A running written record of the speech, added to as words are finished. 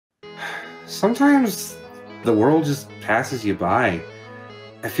Sometimes the world just passes you by.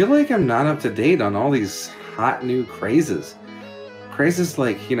 I feel like I'm not up to date on all these hot new crazes. Crazes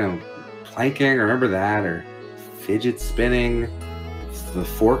like, planking, remember that, or fidget spinning, the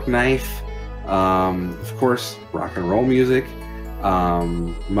fork knife, of course, rock and roll music,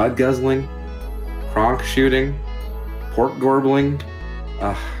 mud guzzling, cronk shooting, pork gorbling.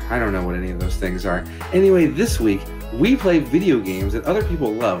 I don't know what any of those things are. Anyway, this week, we play video games that other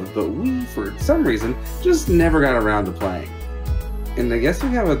people loved, but we, for some reason, just never got around to playing. And I guess we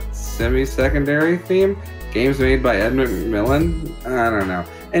have a semi-secondary theme? Games made by Ed McMillan? I don't know.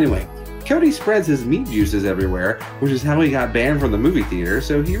 Anyway, Cody spreads his meat juices everywhere, which is how he got banned from the movie theater,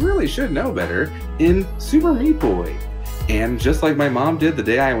 so he really should know better in Super Meat Boy. And just like my mom did the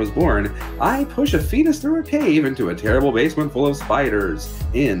day I was born, I push a fetus through a cave into a terrible basement full of spiders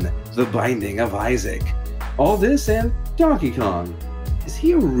in The Binding of Isaac. All this and Donkey Kong. Is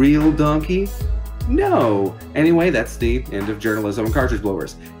he a real donkey? No. Anyway, that's the end of journalism and cartridge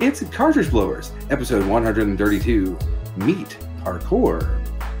blowers. It's Cartridge Blowers, episode 132, Meat Parkour.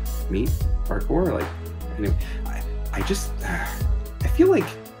 Meat Parkour? Anyway, I feel like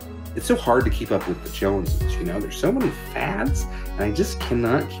it's so hard to keep up with the Joneses, There's so many fads, and I just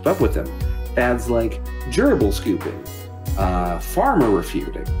cannot keep up with them. Fads like gerbil scooping, farmer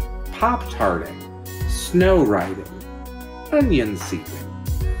refuting, pop-tarting, snow riding, onion seeping,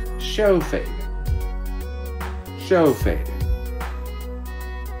 show fading.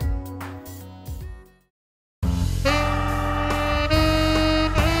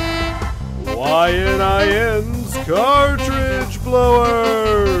 YNIN's Cartridge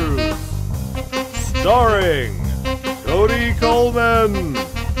Blowers, starring Cody Coleman,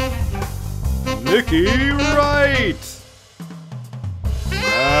 Nikki Wright,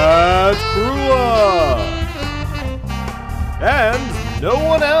 Matt Crua, and no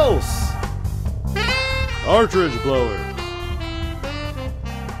one else. Cartridge Blowers.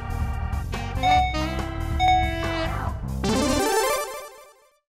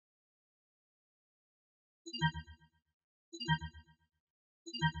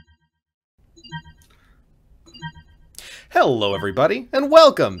 Hello everybody, and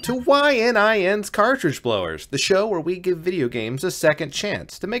welcome to YNIN's Cartridge Blowers, the show where we give video games a second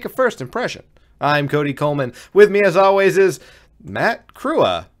chance to make a first impression. I'm Cody Coleman. With me as always is Matt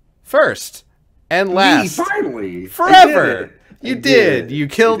Crua. First and last. Me, finally. Forever. You did. You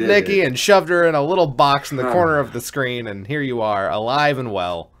killed Nikki and shoved her in a little box in the corner of the screen, and here you are, alive and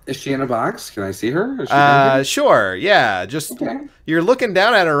well. Is she in a box? Can I see her? Sure, yeah. Just You're looking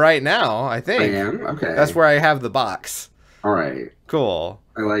down at her right now, I think. I am? Okay. That's where I have the box. All right. Cool.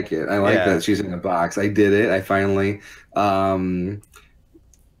 I like it. I like that she's in a box. I did it. I finally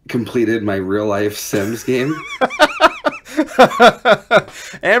completed my real-life Sims game.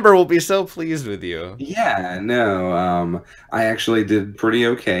 Amber will be so pleased with you. Yeah, no. I actually did pretty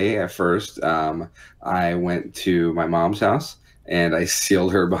okay at first. I went to my mom's house and I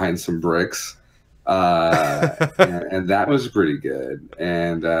sealed her behind some bricks. and that was pretty good.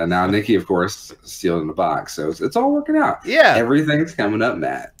 And now Nikki, of course, sealed in a box. So it's all working out. Yeah. Everything's coming up,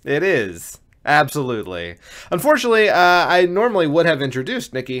 Matt. It is. Absolutely. Unfortunately, I normally would have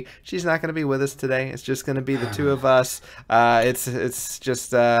introduced Nikki. She's not going to be with us today. It's just going to be the two of us. It's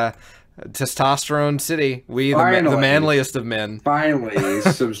just testosterone city. We, the manliest of men. Finally,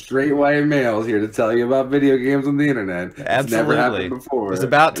 some straight white males here to tell you about video games on the internet. Absolutely. It's never happened before. It's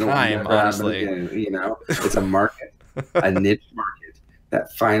about time, honestly. It's a market, a niche market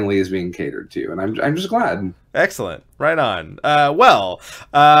that finally is being catered to, and I'm just glad. Excellent. Right on.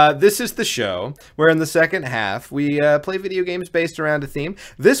 This is the show where in the second half we play video games based around a theme.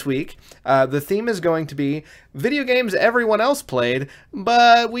 This week, the theme is going to be video games everyone else played,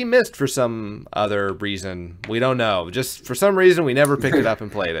 but we missed for some other reason. We don't know. Just for some reason, we never picked it up and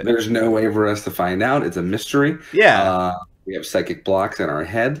played it. There's no way for us to find out. It's a mystery. Yeah. We have psychic blocks in our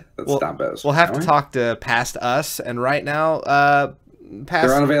head that stop us. We'll have to talk to past us, and right now, past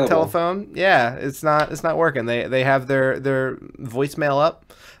telephone, yeah, it's not working. They have their voicemail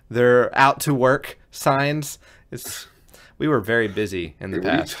up, they're out to work signs. We were very busy in the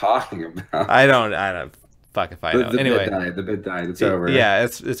past. What are you talking about? I don't fuck if I know. Anyway, the bit died. It's over. Yeah,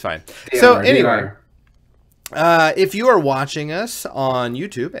 it's fine. So anyway, if you are watching us on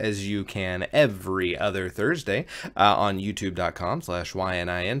YouTube, as you can every other Thursday on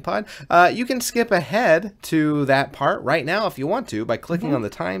youtube.com/YNINpod, you can skip ahead to that part right now if you want to by clicking on the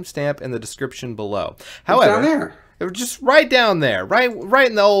timestamp in the description below. However, down there. Just right down there, right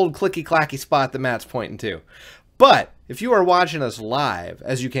in the old clicky-clacky spot that Matt's pointing to. But if you are watching us live,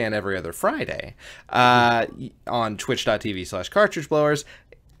 as you can every other Friday, on twitch.tv/cartridgeblowers,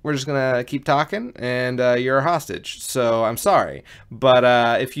 we're just gonna keep talking, and you're a hostage. So I'm sorry,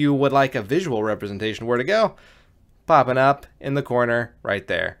 but if you would like a visual representation of where to go, popping up in the corner right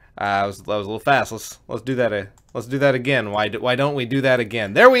there. That was a little fast. Let's do that. Let's do that again. Why don't we do that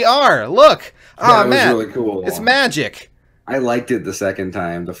again? There we are. Look. Yeah, Oh man, really cool. It's magic. I liked it the second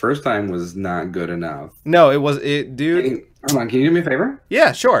time. The first time was not good enough. No, dude. Hold on, can you do me a favor?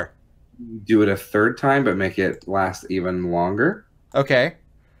 Yeah, sure. Do it a third time, but make it last even longer. Okay.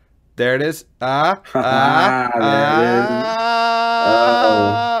 There it is. There it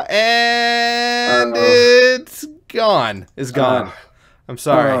And it's gone. It's gone. I'm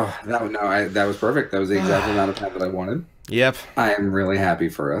sorry. That was perfect. That was the exact amount of time that I wanted. Yep. I am really happy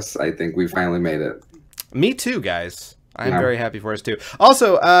for us. I think we finally made it. Me too, guys. I'm very happy for us too.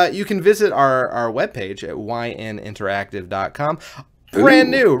 Also, you can visit our webpage at yninteractive.com.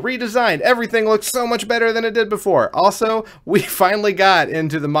 Brand new, redesigned. Everything looks so much better than it did before. Also, we finally got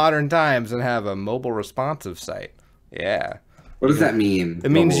into the modern times and have a mobile responsive site. Yeah. What does that mean?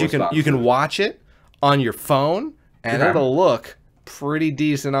 It means you can watch it on your phone, and it'll look pretty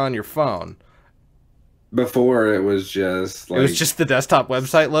decent on your phone. Before it was just like, it was just the desktop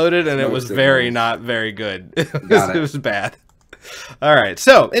website loaded, and it was not very good. It was bad. All right.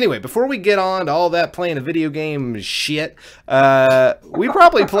 So anyway, before we get on to all that playing a video game shit, we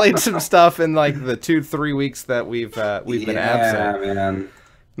probably played some stuff in like the 2-3 weeks that we've been absent. Yeah, man.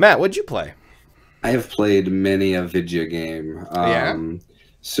 Matt, what'd you play? I have played many a video game.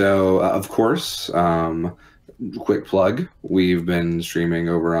 So of course, quick plug. We've been streaming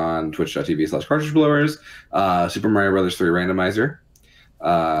over on twitch.tv/Cartridge Blowers, Super Mario Brothers 3 Randomizer,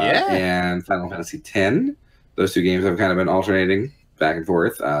 and Final Fantasy X. Those two games have kind of been alternating back and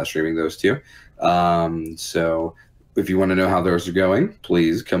forth, streaming those two. So if you want to know how those are going,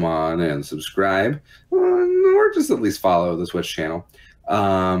 please come on and subscribe, or just at least follow the Twitch channel.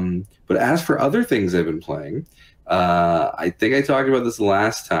 But as for other things I've been playing, I think I talked about this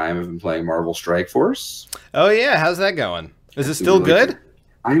last time. I've been playing Marvel Strike Force. Oh yeah, how's that going? Is it still good?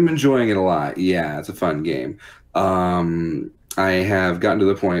 I'm enjoying it a lot. Yeah, it's a fun game. I have gotten to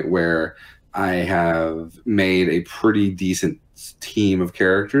the point where I have made a pretty decent team of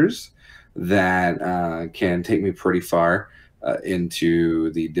characters that can take me pretty far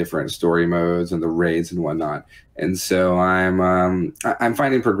into the different story modes and the raids and whatnot. And so I'm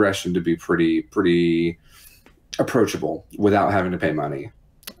finding progression to be pretty approachable without having to pay money.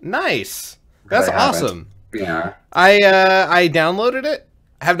 Nice. That's awesome. Yeah. I downloaded it.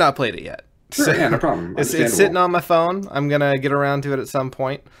 I have not played it yet. Sure, So, yeah, no problem. it's sitting on my phone. I'm gonna get around to it at some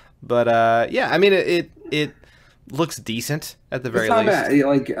point. But yeah, I mean it looks decent at the very least. Bad.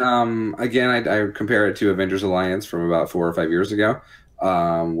 Like again, I compare it to Avengers Alliance from about 4 or 5 years ago,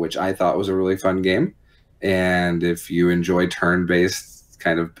 which I thought was a really fun game. And if you enjoy turn-based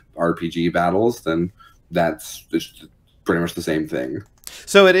kind of RPG battles, then that's pretty much the same thing.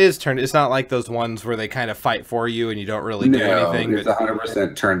 So it is turn. It's not like those ones where they kind of fight for you and you don't really do anything. It's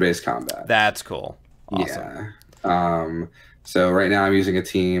 100% turn-based combat. That's cool. Awesome. Yeah. So right now I'm using a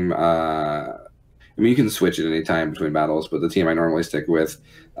team. I mean, you can switch at any time between battles, but the team I normally stick with,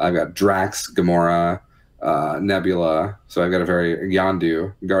 I've got Drax, Gamora, Nebula. So I've got a very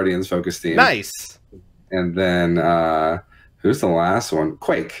Yondu Guardians focused team. Nice. And then who's the last one?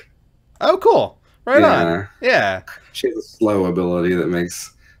 Quake. Oh, cool. Right on. Yeah. She has a slow ability that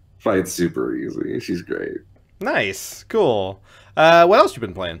makes fights super easy. She's great. Nice. Cool. What else you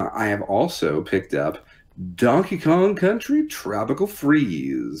been playing? I have also picked up Donkey Kong Country Tropical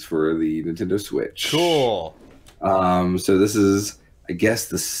Freeze for the Nintendo Switch. Cool. So this is, I guess,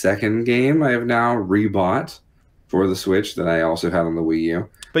 the second game I have now rebought for the Switch that I also had on the Wii U.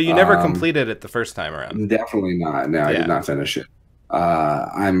 But you never completed it the first time around. Definitely not. No, I did not finish it.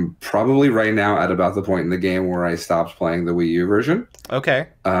 I'm probably right now at about the point in the game where I stopped playing the Wii U version. Okay.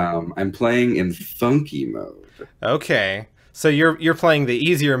 I'm playing in funky mode. Okay. So you're playing the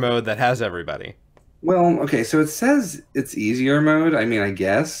easier mode that has everybody. Well, okay, so it says it's easier mode. I mean, I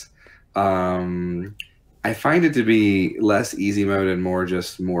guess. I find it to be less easy mode and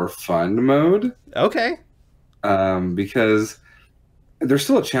more fun mode. Okay. Because there's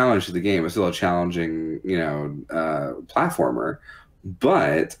still a challenge to the game. It's still a challenging, platformer.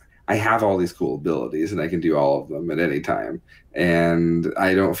 But I have all these cool abilities, and I can do all of them at any time. And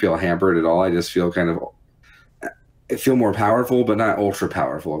I don't feel hampered at all. I just feel I feel more powerful, but not ultra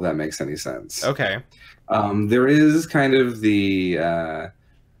powerful, if that makes any sense. Okay. There is kind of the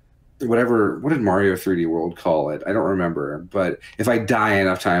what did Mario 3D World call it? I don't remember. But if I die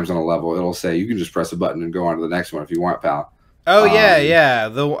enough times on a level, it'll say you can just press a button and go on to the next one if you want, pal. Oh yeah.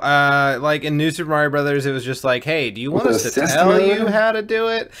 The like in New Super Mario Brothers, it was just like, hey, do you want us to tell you how to do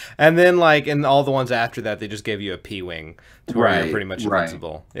it? And then like in all the ones after that, they just gave you a P-wing to where you're pretty much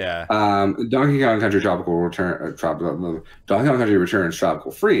invincible. Yeah. Donkey Kong Country Tropical Return, Donkey Kong Country Returns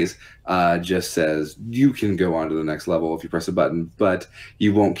Tropical Freeze just says you can go on to the next level if you press a button, but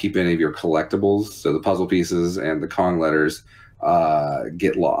you won't keep any of your collectibles. So the puzzle pieces and the Kong letters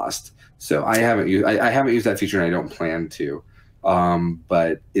get lost. So I haven't used that feature, and I don't plan to.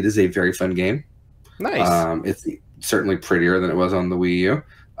 But it is a very fun game. Nice. It's certainly prettier than it was on the Wii U.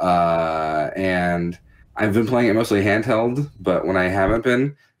 And I've been playing it mostly handheld, but when I haven't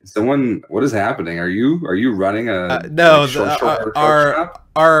been, what is happening? Are you running a no? Like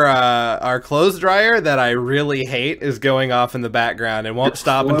our clothes dryer that I really hate is going off in the background and won't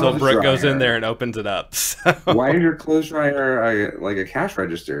stop until Brooke goes in there and opens it up. So. Why is your clothes dryer like a cash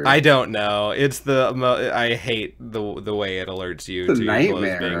register? I don't know. It's I hate the way it alerts you to your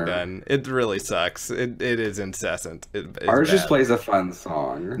clothes being done. It really sucks. It is incessant. Ours just plays a fun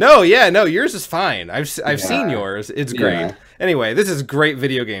song. No, yours is fine. I've seen yours. It's great. Yeah. Anyway, this is great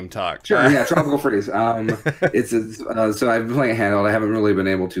video game talk. Sure, yeah, Tropical Freeze. So I've been playing it handheld. I haven't really been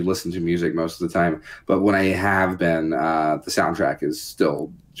able to listen to music most of the time, but when I have been, the soundtrack is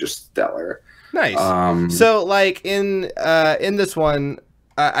still just stellar. Nice. So, like in this one,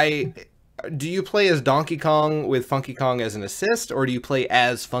 do you play as Donkey Kong with Funky Kong as an assist, or do you play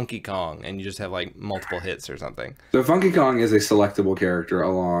as Funky Kong and you just have like multiple hits or something? So Funky Kong is a selectable character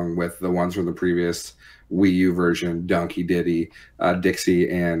along with the ones from the previous Wii U version: Donkey, Diddy, Dixie,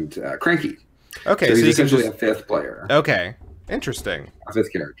 and Cranky. Okay, so he's essentially a fifth player. Okay, interesting. A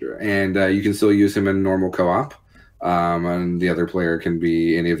fifth character, and you can still use him in normal co-op, and the other player can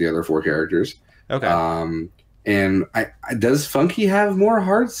be any of the other four characters. Okay. And does Funky have more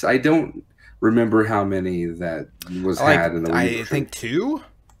hearts? I don't remember how many that was had in the Wii version. I think 2.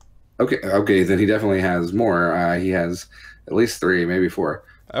 Okay, then he definitely has more. He has at least 3, maybe 4.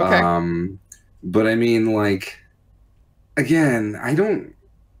 Okay. But I mean, like, again, I don't.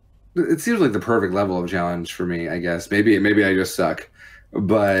 It seems like the perfect level of challenge for me. I guess maybe I just suck,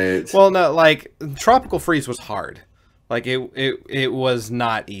 but well, no, like Tropical Freeze was hard. Like it was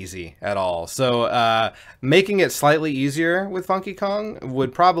not easy at all. So making it slightly easier with Funky Kong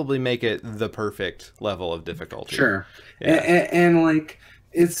would probably make it the perfect level of difficulty. Sure, yeah. and like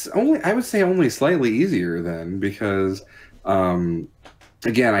it's I would say only slightly easier then, because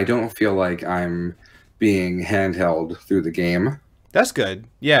again, I don't feel like I'm being handheld through the game. That's good.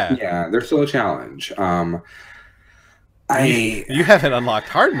 Yeah. Yeah, there's still a challenge. You haven't unlocked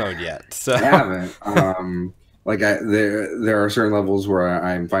hard mode yet, so I haven't. Like there are certain levels where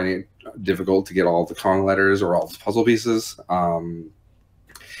I'm finding it difficult to get all the Kong letters or all the puzzle pieces.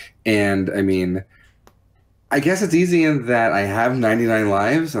 And I mean, I guess it's easy in that I have 99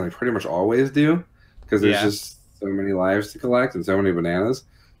 lives, and I pretty much always do, because there's just so many lives to collect and so many bananas.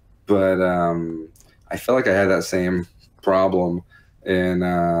 But I feel like I had that same problem in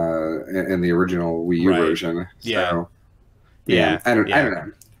the original Wii U version. So, yeah. I don't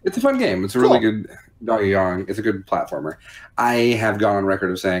know. It's a fun game. It's a really good Donkey Kong. It's a good platformer. I have gone on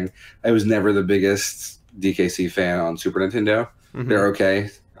record of saying I was never the biggest DKC fan on Super Nintendo. Mm-hmm. They're okay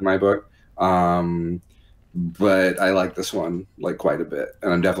in my book. But I like this one like quite a bit,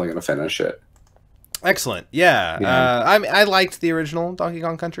 and I'm definitely going to finish it. Excellent. Yeah. I liked the original Donkey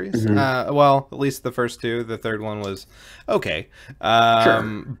Kong Countries. Mm-hmm. Well, at least the first 2. The third one was okay.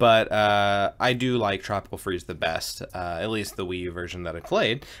 Sure. But I do like Tropical Freeze the best. At least the Wii U version that I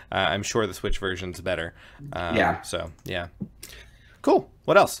played. I'm sure the Switch version's better. So, yeah. Cool.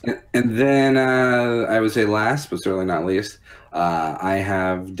 What else? And then I would say last, but certainly not least, I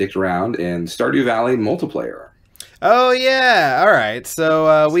have dicked around in Stardew Valley multiplayer. Oh yeah, all right.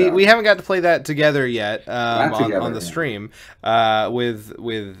 So we haven't got to play that together yet on the stream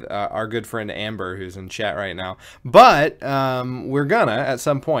with our good friend Amber, who's in chat right now. But we're gonna at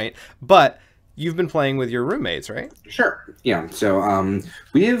some point. But you've been playing with your roommates, right? Sure. Yeah. So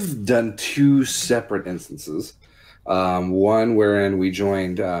we have done 2 separate instances. One wherein we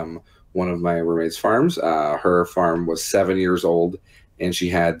joined one of my roommates' farms. Her farm was 7 years old, and she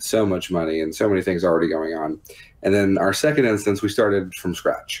had so much money and so many things already going on. And then our second instance, we started from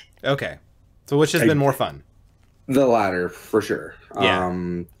scratch. Okay. So which has been more fun? The latter, for sure.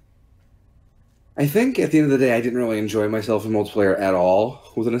 Yeah. I think at the end of the day, I didn't really enjoy myself in multiplayer at all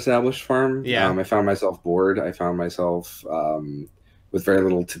with an established farm. Yeah. I found myself bored. I found myself with very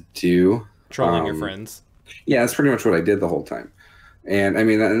little to do. Trolling your friends. Yeah, that's pretty much what I did the whole time. And I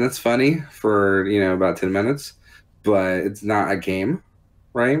mean, and that's funny for, about 10 minutes, but it's not a game.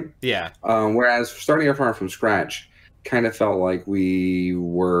 Right? Yeah. Whereas starting a farm from scratch, kind of felt like we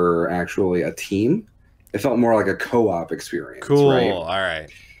were actually a team. It felt more like a co-op experience, Cool. right? All right.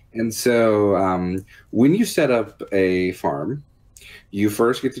 And so when you set up a farm, you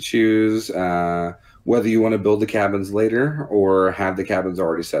first get to choose whether you want to build the cabins later or have the cabins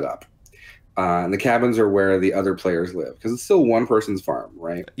already set up. And the cabins are where the other players live because it's still one person's farm,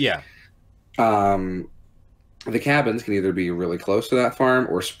 right? Yeah. The cabins can either be really close to that farm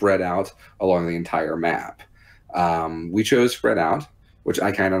or spread out along the entire map. We chose spread out, which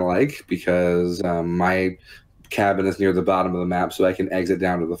I kind of like because my cabin is near the bottom of the map, so I can exit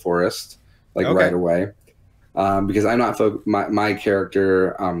down to the forest right away. Because I'm not my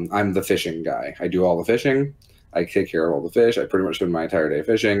character. I'm the fishing guy. I do all the fishing. I take care of all the fish. I pretty much spend my entire day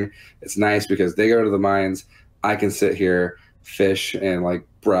fishing. It's nice because they go to the mines. I can sit here, fish, and like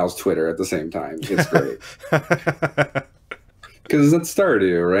browse Twitter at the same time. It's great. Because it's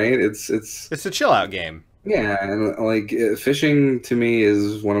Stardew, right? It's a chill out game. Yeah, and like fishing to me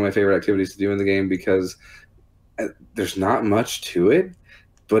is one of my favorite activities to do in the game because there's not much to it,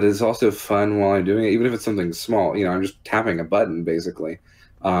 but it's also fun while I'm doing it, even if it's something small. You know, I'm just tapping a button basically.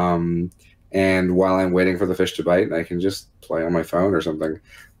 And while I'm waiting for the fish to bite, I can just play on my phone or something.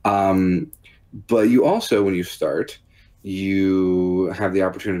 But you also, when you start, you have the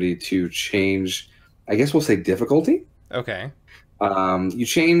opportunity to change, I guess we'll say difficulty. Okay. You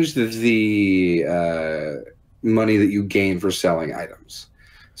change the money that you gain for selling items.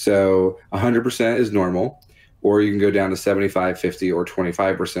 So 100% is normal, or you can go down to 75, 50, or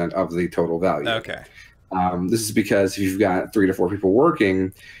 25% of the total value. Okay. This is because if you've got 3 to 4 people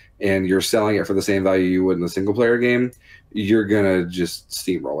working and you're selling it for the same value you would in the single player game, you're going to just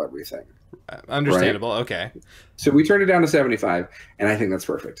steamroll everything. Understandable. Right? Okay. So we turned it down to 75, and I think that's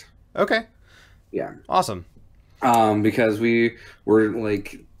perfect. Okay. Yeah. Awesome. Because we were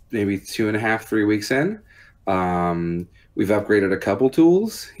like maybe 2.5, 3 weeks in. We've upgraded a couple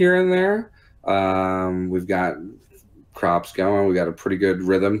tools here and there. We've got crops going. We got a pretty good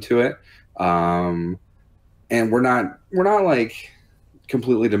rhythm to it. And we're not like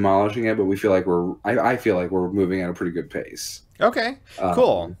completely demolishing it, but we feel like I feel like we're moving at a pretty good pace. Okay,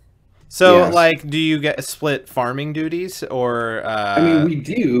 cool. So, like, do you get split farming duties, or? I mean, we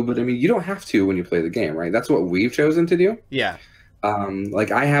do, but I mean, you don't have to when you play the game, right? That's what we've chosen to do. Yeah.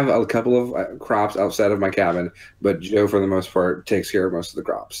 Like, I have a couple of crops outside of my cabin, but Joe, for the most part, takes care of most of the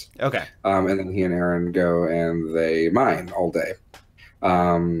crops. Okay. And then he and Aaron go and they mine all day.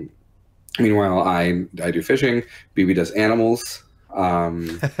 Meanwhile, I do fishing. BB does animals.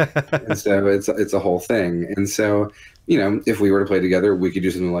 And so it's a whole thing. And so, you know, if we were to play together, we could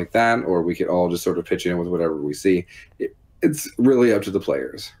do something like that, or we could all just sort of pitch in with whatever we see. It's really up to the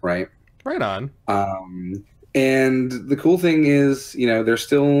players, right? Right on. And the cool thing is, you know, there's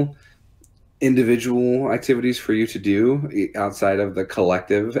still individual activities for you to do outside of the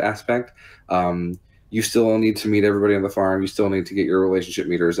collective aspect. You still need to meet everybody on the farm. You still need to get your relationship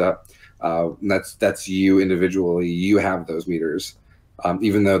meters up. That's you individually. You have those meters,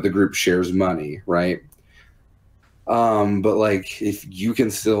 even though the group shares money, right? But like, if you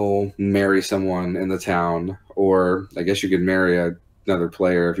can still marry someone in the town, or I guess you could marry another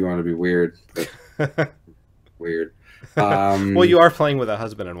player if you want to be weird. But weird. Well, you are playing with a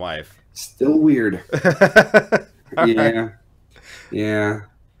husband and wife. Still weird. Yeah.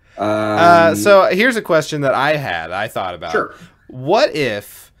 Yeah. So here's a question that I thought about. Sure. What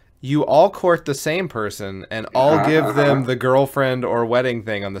if you all court the same person and all give them the girlfriend or wedding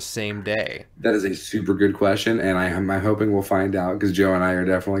thing on the same day? That is a super good question, and I'm hoping we'll find out, because Joe and I are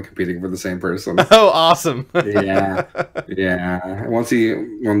definitely competing for the same person. Oh, awesome. Yeah. Once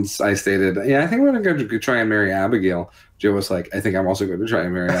I stated, I think we're going to go try and marry Abigail, Joe was like, I think I'm also going to try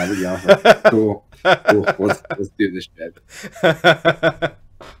and marry Abigail. Like, cool. Let's do this shit.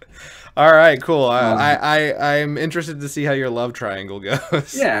 All right, cool. I'm interested to see how your love triangle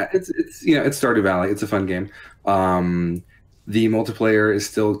goes. Yeah, it's Stardew Valley. It's a fun game. The multiplayer is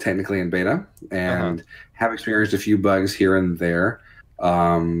still technically in beta, and have experienced a few bugs here and there.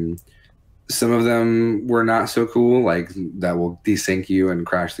 Some of them were not so cool, like that will desync you and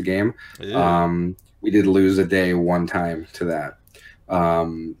crash the game. We did lose a day one time to that.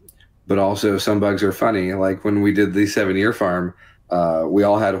 But also some bugs are funny, like when we did the 7-year farm. We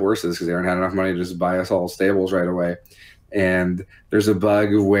all had horses because Aaron had enough money to just buy us all stables right away. And there's a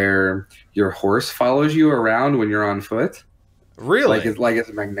bug where your horse follows you around when you're on foot. Really? Like it's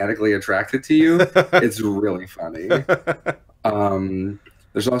magnetically attracted to you. It's really funny.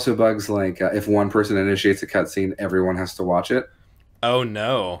 There's also bugs like if one person initiates a cutscene, everyone has to watch it. Oh,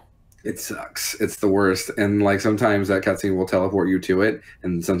 no. It sucks. It's the worst. And like sometimes that cutscene will teleport you to it,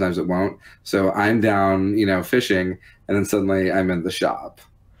 and sometimes it won't. So I'm down, fishing, and then suddenly I'm in the shop.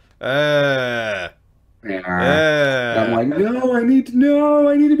 Uh, Yeah. And I'm like, no, I need to know.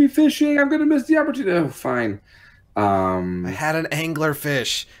 I need to be fishing. I'm gonna miss the opportunity. Oh, fine. I had an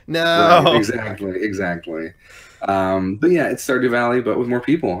anglerfish. Right, No. exactly. But yeah, it's Stardew Valley, but with more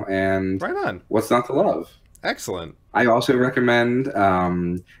people. And Right on. what's not to love? Excellent. I also recommend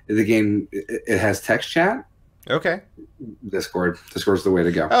the game. It has text chat. Okay. Discord. Discord's the way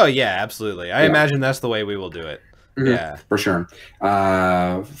to go. Oh yeah, absolutely. I imagine that's the way we will do it. Yeah, for sure.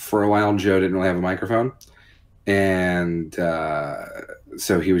 For a while, Joe didn't really have a microphone, and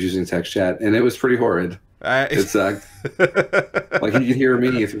so he was using text chat, and it was pretty horrid. It sucked. Like he could hear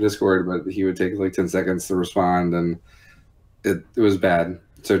me through Discord, but he would take like 10 seconds to respond, and it was bad.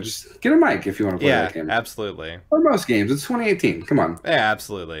 So just get a mic if you want to play that game. Yeah, absolutely. Or most games. It's 2018. Come on. Yeah,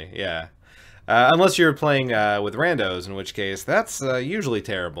 absolutely. Yeah. Unless you're playing with randos, in which case that's usually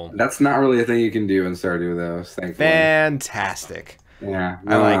terrible. That's not really a thing you can do in Stardew, though. Thankfully. Fantastic. Yeah,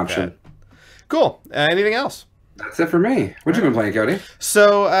 no I like option. That. Cool. Anything else? That's it for me. What you been playing, Cody?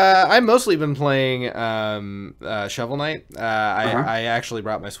 So I've mostly been playing Shovel Knight. I actually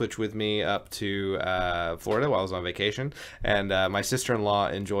brought my Switch with me up to Florida while I was on vacation, and my sister-in-law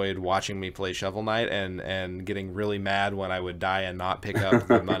enjoyed watching me play Shovel Knight and getting really mad when I would die and not pick up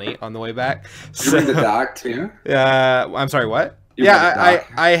the money on the way back. Did you bring the dock too? I'm sorry, what? Yeah,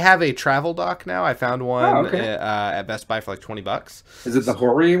 I have a travel dock now. I found one at Best Buy for like $20. Is it the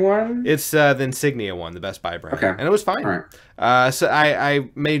Hori one? It's the Insignia one, the Best Buy brand. Okay. And it was fine. All right. So I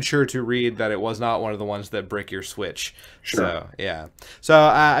made sure to read that it was not one of the ones that brick your Switch. Sure. So, yeah. So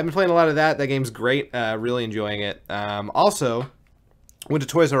I've been playing a lot of that. That game's great. Really enjoying it. Also, went to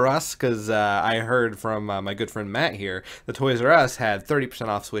Toys R Us because I heard from my good friend Matt here that Toys R Us had 30%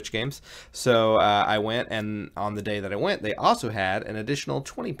 off Switch games. So I went, and on the day that I went, they also had an additional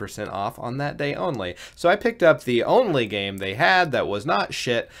 20% off on that day only. So I picked up the only game they had that was not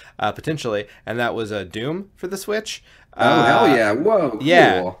shit, potentially, and that was Doom for the Switch. Oh, hell yeah. Whoa,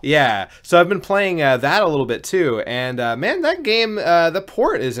 cool. Yeah. So I've been playing that a little bit too, and man, that game, the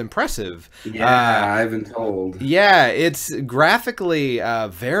port is impressive. Yeah, I've been told. Yeah, it's graphically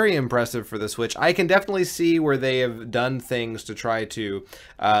very impressive for the Switch. I can definitely see where they have done things to try to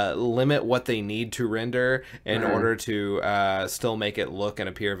limit what they need to render in order to still make it look and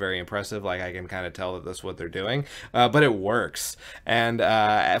appear very impressive. Like, I can kind of tell that that's what they're doing, but it works. And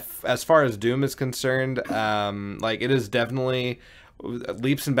as far as Doom is concerned, like, it is definitely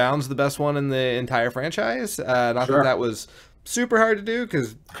leaps and bounds the best one in the entire franchise. Not that that was super hard to do,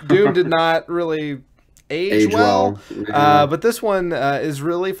 because Doom did not really age well. But this one is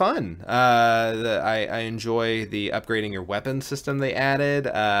really fun. I enjoy the upgrading your weapon system they added.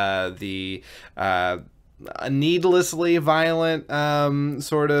 The a needlessly violent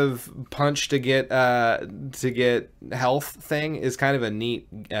sort of punch to get health thing is kind of a neat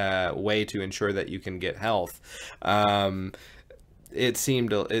way to ensure that you can get health. It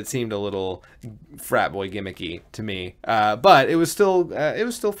seemed a little frat boy gimmicky to me, but it was still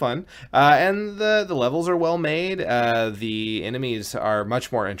fun, and the levels are well made. The enemies are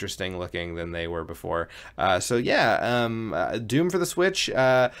much more interesting looking than they were before. So yeah, Doom for the Switch,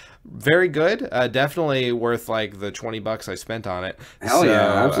 very good. Definitely worth like the $20 I spent on it. Hell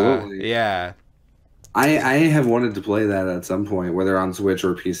yeah, absolutely. Yeah. I have wanted to play that at some point, whether on Switch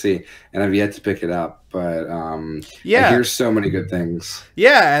or PC, and I've yet to pick it up. But yeah, I hear so many good things.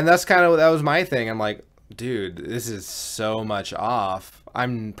 Yeah, and that was my thing. I'm like, dude, this is so much off.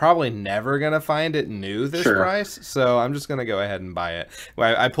 I'm probably never gonna find it new this price, so I'm just gonna go ahead and buy it.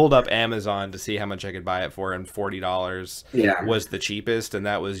 I pulled up Amazon to see how much I could buy it for, and $40 was the cheapest, and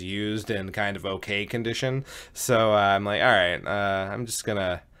that was used in kind of okay condition. So I'm like, all right, I'm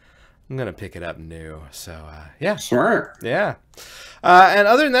gonna pick it up new. So yeah, smart. Yeah. And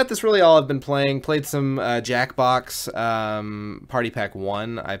other than that, that's really all I've been playing. Played some Jackbox Party Pack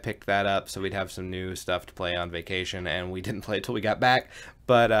 1. I picked that up so we'd have some new stuff to play on vacation, and we didn't play it till we got back.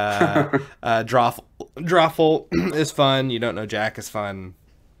 But Drawful is fun. You Don't Know Jack is fun.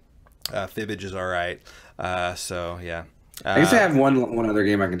 Fibbage is all right. So yeah. I guess I have one other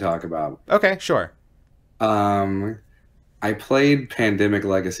game I can talk about. Okay, sure. I played Pandemic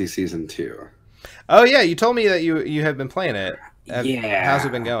Legacy Season 2. Oh yeah, you told me that you have been playing it. Yeah. How's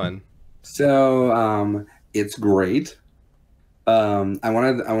it been going? So it's great. I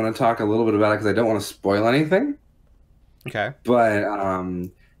want to talk a little bit about it because I don't want to spoil anything. Okay. But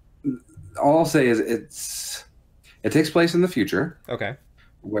all I'll say is it takes place in the future. Okay.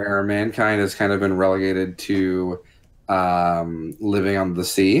 Where mankind has kind of been relegated to living on the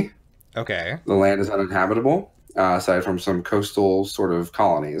sea. Okay. The land is uninhabitable, aside from some coastal sort of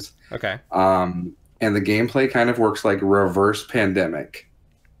colonies. Okay. And the gameplay kind of works like reverse Pandemic,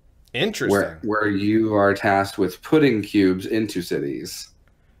 Interesting. where you are tasked with putting cubes into cities.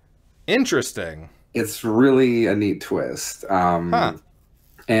 Interesting. It's really a neat twist. Huh.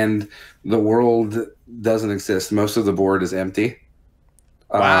 And the world doesn't exist. Most of the board is empty.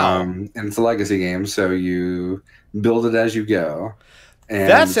 Wow. And it's a legacy game, so you build it as you go. And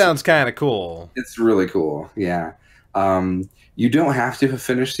That sounds kind of cool. it's really cool. Yeah. You don't have to have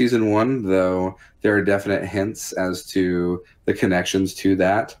finished season 1, though there are definite hints as to the connections to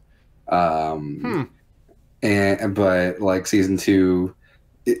that. But like season 2,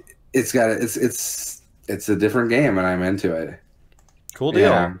 it's a different game, and I'm into it. Cool deal.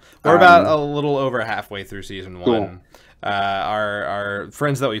 Yeah. We're about a little over halfway through season 1. Cool. Our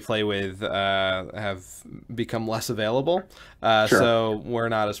friends that we play with have become less available, Sure. so we're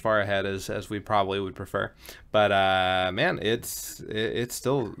not as far ahead as we probably would prefer. But man, it's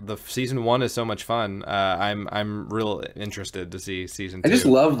still, the season 1 is so much fun. I'm real interested to see season 2. I just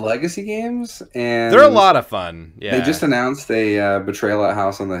love legacy games, and They're a lot of fun. Yeah, they just announced a Betrayal at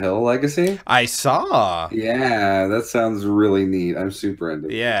House on the Hill legacy. I saw. Yeah, that sounds really neat. I'm super into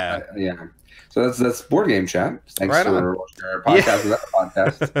it. Yeah. Yeah. So that's board game chat. Thanks Right for on. watching our podcast. That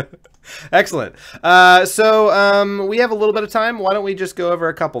podcast. Excellent. So we have a little bit of time. Why don't we just go over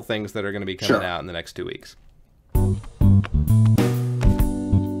a couple things that are going to be coming Sure. out in the next 2 weeks?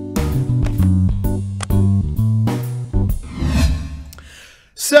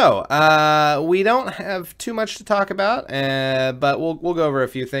 So, we don't have too much to talk about, but we'll go over a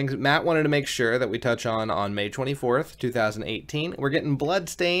few things. Matt wanted to make sure that we touch on May 24th, 2018. We're getting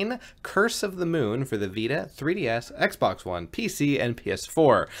Bloodstained, Curse of the Moon for the Vita, 3DS, Xbox One, PC, and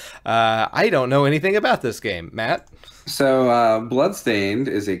PS4. I don't know anything about this game. Matt? So Bloodstained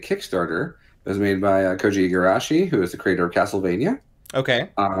is a Kickstarter. It was made by Koji Igarashi, who is the creator of Castlevania. Okay.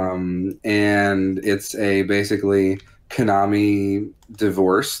 And it's a basically Konami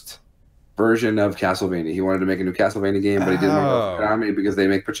divorced version of Castlevania. He wanted to make a new Castlevania game, but he didn't want to go with Konami because they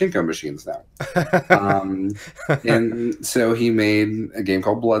make pachinko machines now. And so he made a game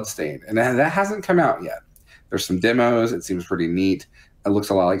called Bloodstained, and that hasn't come out yet. There's some demos. It seems pretty neat. It looks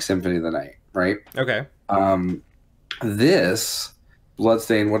a lot like Symphony of the Night, right? Okay. This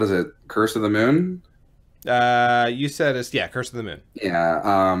Bloodstained, what is it? Curse of the Moon? You said it's, yeah, Curse of the Moon.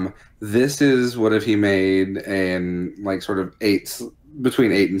 Yeah. This is what if he made in like sort of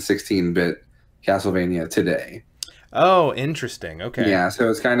between 8 and 16-bit Castlevania today. Oh, interesting. Okay. Yeah, so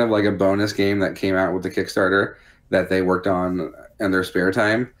it's kind of like a bonus game that came out with the Kickstarter that they worked on in their spare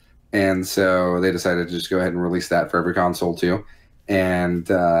time. And so they decided to just go ahead and release that for every console too. And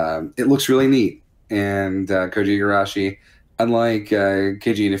it looks really neat. And Koji Igarashi, unlike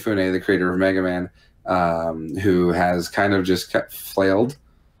Keiji Inafune, the creator of Mega Man, who has kind of just flailed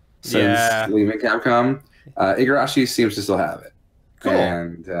since leaving Capcom, Igarashi seems to still have it. Cool.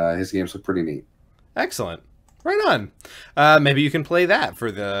 And his games look pretty neat. Excellent. Right on. Maybe you can play that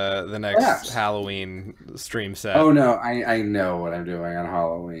for the next Perhaps. Halloween stream set. Oh no, I know what I'm doing on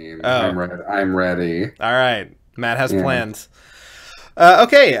Halloween. Oh. I'm ready. All right. Matt has plans.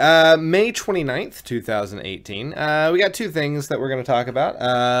 Okay, May 29th, 2018. We got two things that we're going to talk about.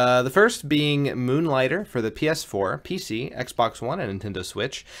 The first being Moonlighter for the PS4, PC, Xbox One, and Nintendo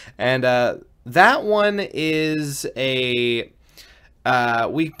Switch. And that one is a...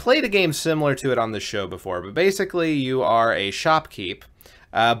 we played a game similar to it on the show before, but basically you are a shopkeep,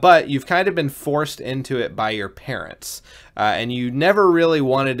 but you've kind of been forced into it by your parents. And you never really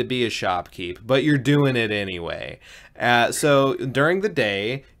wanted to be a shopkeep, but you're doing it anyway. So during the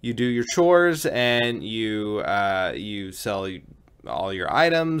day, you do your chores and you sell all your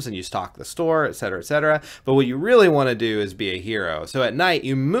items and you stock the store, etc., etc. But what you really want to do is be a hero. So at night,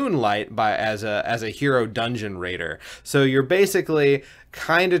 you moonlight as a hero dungeon raider. So you're basically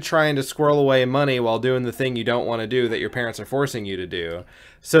kind of trying to squirrel away money while doing the thing you don't want to do that your parents are forcing you to do,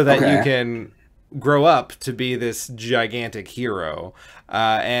 so that you can grow up to be this gigantic hero.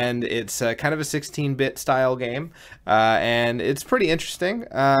 And it's kind of a 16-bit style game, and it's pretty interesting.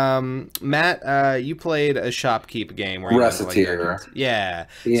 Matt, you played a shopkeep game where you Reciteer. So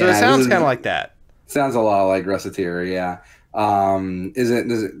it sounds kind of like that. Sounds a lot like Reciteer, yeah. Does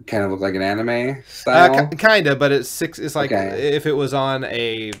it kind of look like an anime style? Kind of, but it's like if it was on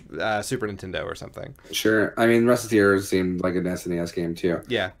a Super Nintendo or something. Sure. I mean, Reciteer seemed like an SNES game too.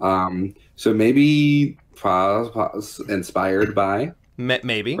 Yeah. So maybe inspired by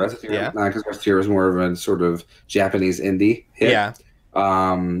maybe. Reciteer. Yeah. Because Reciteer is more of a sort of Japanese indie hit. Yeah.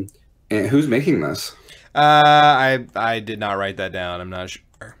 And who's making this? I did not write that down. I'm not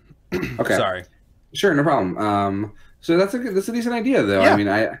sure. Okay. Sorry. Sure, no problem. So that's a decent idea, though. Yeah. I mean,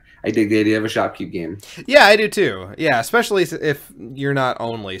 I dig the idea of a shopkeep game. Yeah, I do too. Yeah, especially if you're not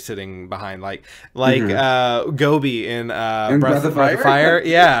only sitting behind Gobi in And Breath of Fire.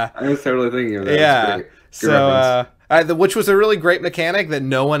 Yeah. I was totally thinking of that. That's Yeah. great. Good So, reference. which was a really great mechanic that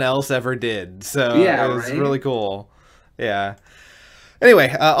no one else ever did. So Yeah, it was right? really cool. Yeah.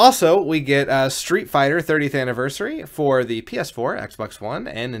 Anyway, also we get Street Fighter 30th anniversary for the PS4, Xbox One,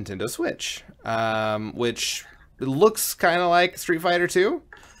 and Nintendo Switch, which looks kind of like Street Fighter 2,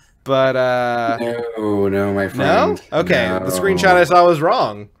 but No, my no. friend. Okay, No. the screenshot I saw was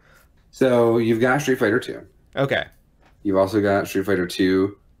wrong. So you've got Street Fighter 2. Okay. You've also got Street Fighter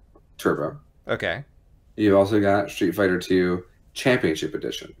 2 Turbo. Okay. You've also got Street Fighter 2 Championship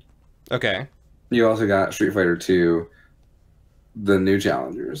Edition. Okay. You also got Street Fighter 2 The New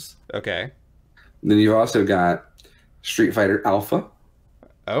Challengers. Okay. Then you've also got Street Fighter Alpha,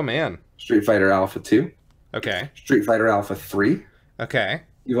 Oh man. Street Fighter Alpha 2, Okay. Street Fighter Alpha 3. Okay.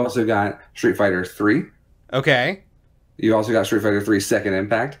 You've also got Street Fighter 3. Okay. You've also got Street Fighter 3 Second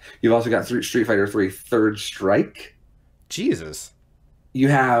Impact. You've also got Street Fighter 3 Third Strike. Jesus. You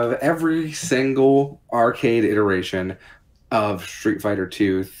have every single arcade iteration of Street Fighter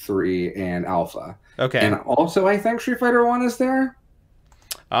 2, 3, and Alpha. Okay. And also, I think Street Fighter 1 is there.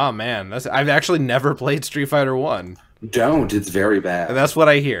 Oh man, I've actually never played Street Fighter 1. Don't. It's very bad. And that's what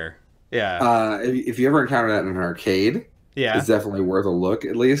I hear. Yeah. If you ever encounter that in an arcade, Yeah. it's definitely worth a look,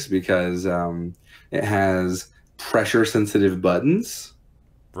 at least, because it has pressure-sensitive buttons.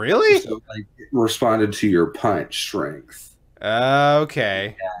 Really? So, like, it responded to your punch strength.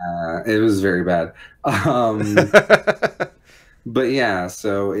 Okay. It was very bad. But yeah,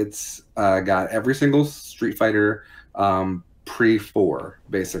 so it's got every single Street Fighter pre-4,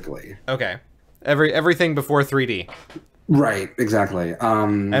 basically. Okay. Everything before 3D. Right, exactly.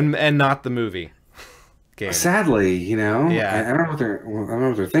 And not the movie game. Sadly, you know, Yeah. I don't know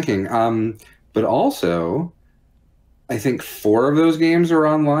what they're thinking. But also, I think 4 of those games are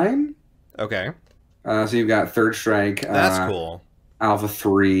online. Okay. So you've got Third Strike. That's cool. Alpha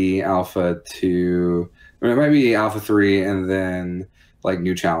 3, Alpha 2. I mean, it might be Alpha 3 and then like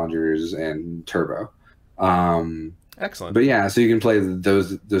New Challengers and Turbo. Excellent. But yeah, so you can play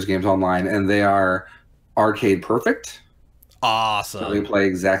those games online, and they are arcade perfect. Awesome. So they play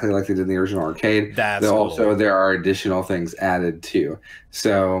exactly like they did in the original arcade. That's Though cool. Also, there are additional things added too.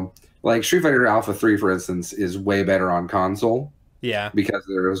 So, like Street Fighter Alpha 3, for instance, is way better on console Yeah. because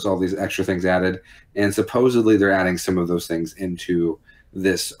there's all these extra things added, and supposedly they're adding some of those things into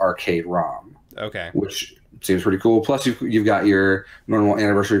this arcade ROM, Okay. which seems pretty cool. Plus, you've got your normal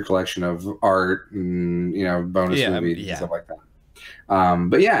anniversary collection of art and bonus movies and stuff like that.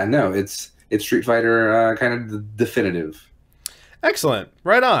 But yeah, no, it's Street Fighter kind of definitive. Excellent.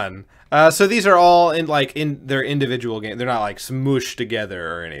 Right on. So these are all in their individual game. They're not like smooshed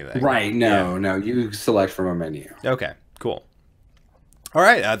together or anything. Right? No, no. You select from a menu. Okay. Cool. All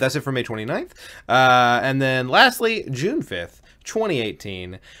right. That's it for May 29th. And then lastly, June 5th.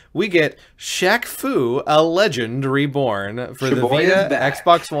 2018, we get Shaq Fu, a Legend Reborn for the Vita,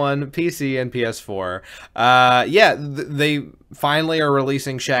 Xbox One, PC, and PS4. They finally are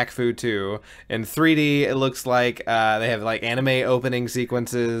releasing Shaq Fu 2 in 3D. It looks like they have like anime opening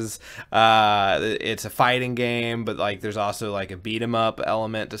sequences. It's a fighting game, but like there's also like a beat 'em up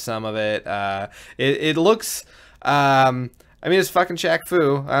element to some of it. It looks. I mean, it's fucking Shaq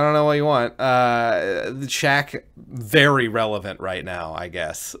Fu. I don't know what you want. Shaq, very relevant right now, I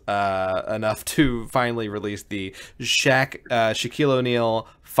guess. Enough to finally release the Shaquille O'Neal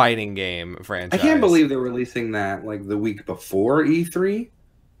fighting game franchise. I can't believe they're releasing that like the week before E3.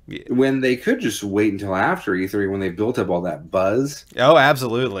 Yeah. When they could just wait until after E3 when they built up all that buzz. Oh,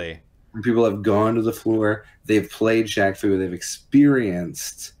 absolutely. When people have gone to the floor, they've played Shaq Fu, they've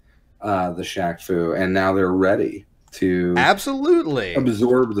experienced the Shaq Fu, and now they're ready to absolutely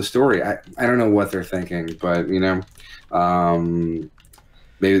absorb the story. I don't know what they're thinking, but maybe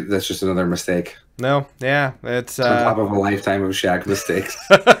that's just another mistake. No, yeah, it's on top of a lifetime of Shaq mistakes.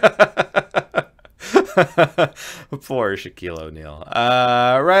 Poor Shaquille O'Neal.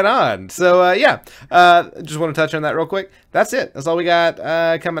 Right on. So just want to touch on that real quick. That's it. That's all we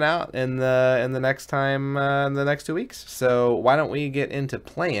got coming out in the next time in the next 2 weeks. So why don't we get into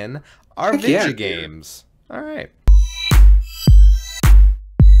playing our video games? All right.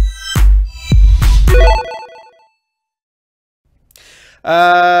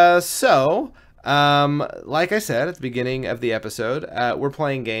 Like I said at the beginning of the episode, we're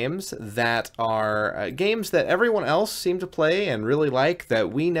playing games that are games that everyone else seemed to play and really like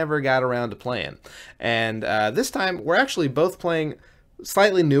that we never got around to playing. And this time we're actually both playing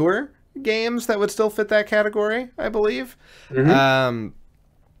slightly newer games that would still fit that category, I believe. Mhm.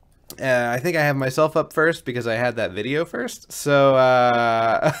 I think I have myself up first because I had that video first. So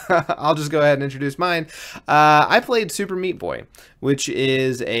I'll just go ahead and introduce mine. I played Super Meat Boy, which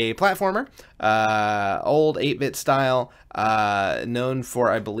is a platformer, old 8-bit style, known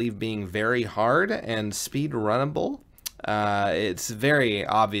for, I believe, being very hard and speed runnable. It's very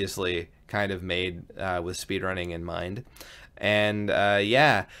obviously kind of made with speedrunning in mind. And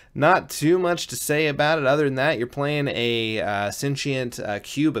yeah, not too much to say about it other than that. You're playing a sentient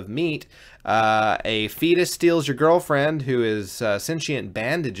cube of meat. A fetus steals your girlfriend, who is sentient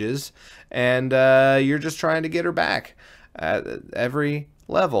bandages, and you're just trying to get her back at every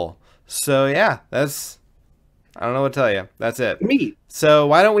level. So yeah, that's... I don't know what to tell you. That's it. Meat. So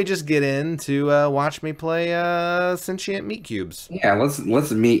why don't we just get into watch me play sentient meat cubes? Yeah,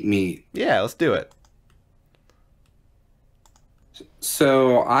 let's meet. Yeah, let's do it.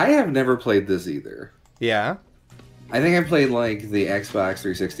 So I have never played this either. Yeah. I think I played like the Xbox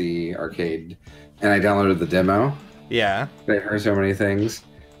 360 arcade, and I downloaded the demo. Yeah. I heard so many things,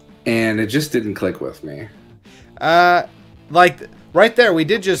 and it just didn't click with me. Like right there, we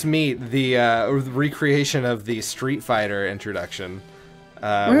did just meet the recreation of the Street Fighter introduction,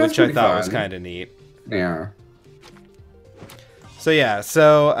 which I thought was kind of neat. Yeah. So yeah,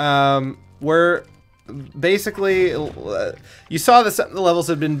 so we're basically, you saw that some of the levels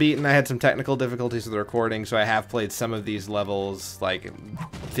had been beaten. I had some technical difficulties with the recording, so I have played some of these levels like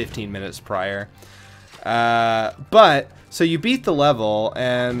 15 minutes prior. But so you beat the level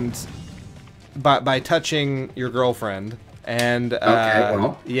and by touching your girlfriend, and Okay,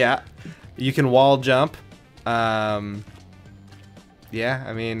 well. yeah, you can wall jump. Yeah,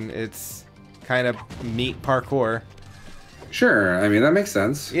 I mean, it's kind of meat parkour. Sure, I mean that makes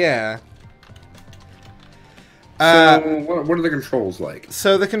sense. Yeah. So what are the controls like?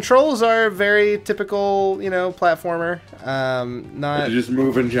 So the controls are very typical, you know, platformer. Not You just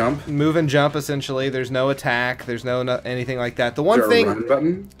move and jump. move and jump essentially. There's no attack. There's no anything like that. The one Is there thing, a run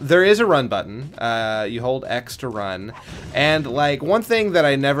button? there is a run button. You hold X to run, and like one thing that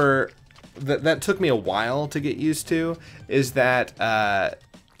I never that took me a while to get used to is that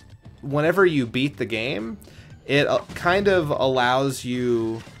whenever you beat the game, it kind of allows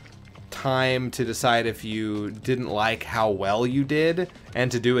you time to decide if you didn't like how well you did and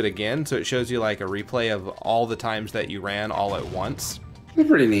to do it again. So it shows you like a replay of all the times that you ran all at once. That's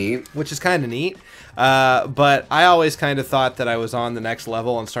pretty neat. Which is kind of neat. But I always kind of thought that I was on the next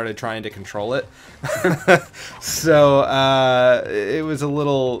level and started trying to control it. So it was a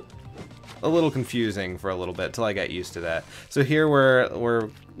little confusing for a little bit till I got used to that. So here we're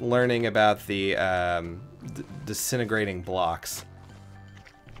learning about the disintegrating blocks.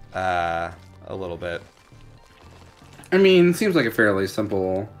 A little bit. I mean, it seems like a fairly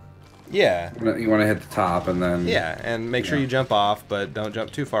simple... Yeah. You want to hit the top and then... Yeah, and make sure you jump off, but don't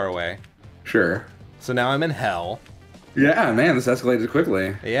jump too far away. Sure. So now I'm in hell. Yeah, man, this escalated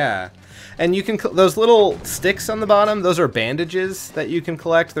quickly. Yeah. And you can... Those little sticks on the bottom, those are bandages that you can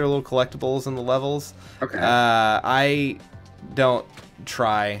collect. They're little collectibles in the levels. Okay. I don't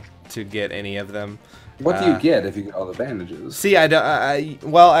try to get any of them. What do you get if you get all the bandages? See, I don't...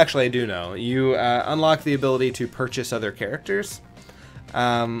 well, actually, I do know. You unlock the ability to purchase other characters,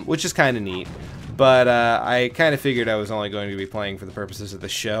 which is kind of neat. But I kind of figured I was only going to be playing for the purposes of the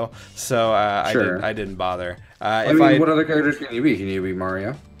show, so Sure. I didn't bother. I mean, what other characters can you be? Can you be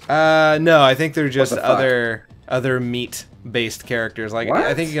Mario? No, I think they're just What the other meat-based characters. Like What?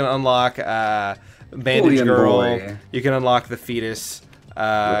 I think you can unlock Bandage Julian Girl. Boy. You can unlock the fetus.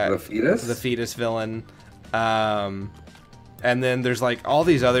 The fetus? The fetus villain. And then there's like all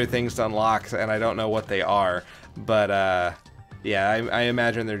these other things to unlock, and I don't know what they are. But yeah, I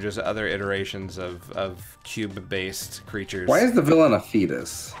imagine they're just other iterations of cube-based creatures. Why is the villain a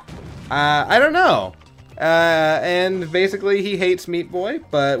fetus? I don't know. And basically he hates Meat Boy,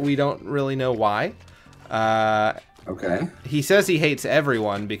 but we don't really know why. Okay. He says he hates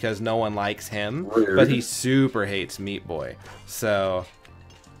everyone because no one likes him, Weird. but he super hates Meat Boy. So,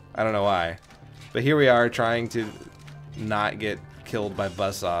 I don't know why. But here we are trying to not get killed by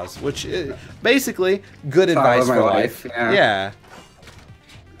buzzsaws, which is basically good advice for life. Yeah.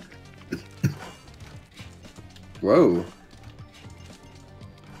 Whoa.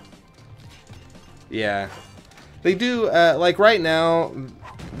 Yeah. They do, like right now,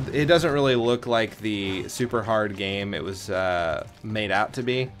 it doesn't really look like the super hard game it was made out to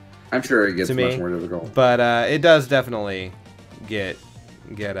be. I'm sure it gets To much me. more difficult. But it does definitely get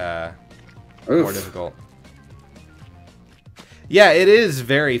more difficult. Yeah, it is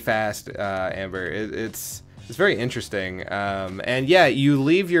very fast, Amber. It's very interesting. And yeah, you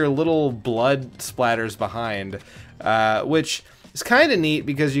leave your little blood splatters behind, which is kind of neat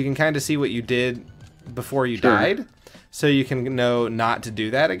because you can kind of see what you did before you died. So you can know not to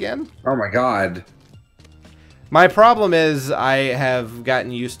do that again. Oh my god. My problem is I have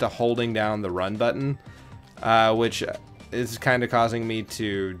gotten used to holding down the run button, which is kind of causing me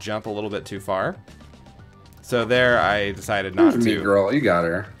to jump a little bit too far. So there, I decided not to. Me, girl, you got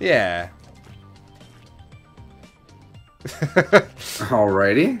her. Yeah.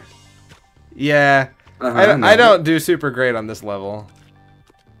 Alrighty. Yeah. I don't do super great on this level.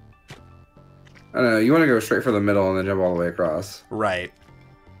 I don't know. You want to go straight for the middle and then jump all the way across. Right.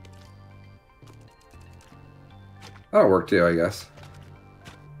 That'll work too, I guess.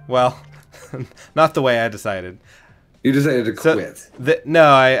 Well, not the way I decided. You decided to quit.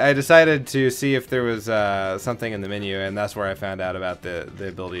 No, I decided to see if there was something in the menu, and that's where I found out about the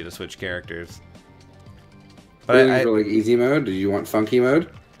ability to switch characters. But Are you looking for like easy mode? Did you want funky mode?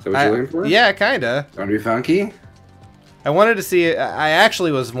 Is that what you're looking for? Yeah, kinda. Want to be funky? I wanted to see. I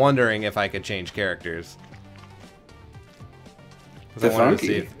actually was wondering if I could change characters. I wanted to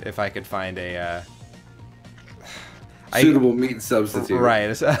see if I could find a suitable meat substitute.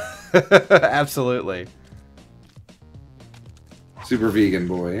 Right. Absolutely. Super vegan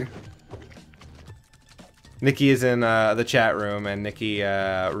boy. Nikki is in the chat room, and Nikki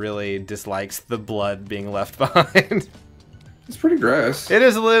really dislikes the blood being left behind. It's pretty gross. It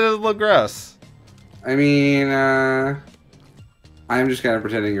is a little gross. I mean, I'm just kind of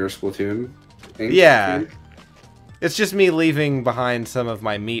pretending you're a Splatoon. Yeah. It's just me leaving behind some of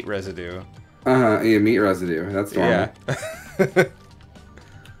my meat residue. Yeah, meat residue. That's normal. Yeah.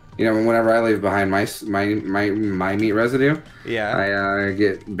 You know, whenever I leave behind my meat residue, yeah, I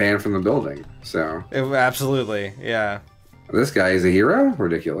get banned from the building. So absolutely, yeah. This guy is a hero.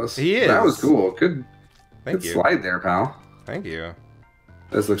 Ridiculous. He is. That was cool. Good Thank you. Slide there, pal. Thank you.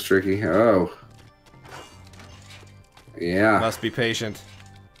 This looks tricky. Oh. Yeah. Must be patient.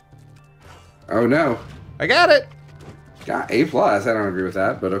 Oh no. I got it. Got A+. I don't agree with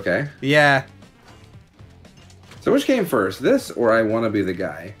that, but okay. Yeah. So which came first, this or I Want to Be the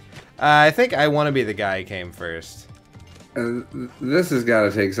Guy? I think I Want to Be the Guy came first. This has got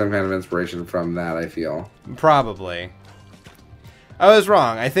to take some kind of inspiration from that, I feel. Probably. I was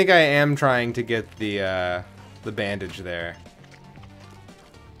wrong. I think I am trying to get the bandage there.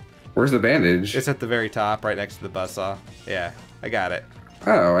 Where's the bandage? It's at the very top, right next to the buzzsaw. Yeah, I got it.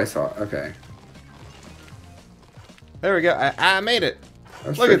 Oh, I saw it. Okay. There we go. I made it.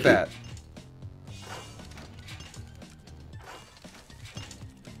 Look tricky. At that.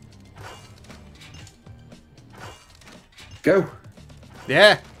 Go.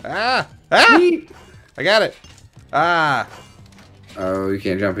 Yeah. Ah. I got it. Ah. Oh, you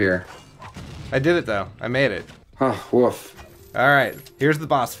can't jump here. I did it though. I made it. Oh, woof. All right. Here's the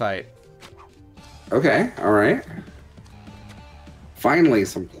boss fight. Okay. All right. Finally,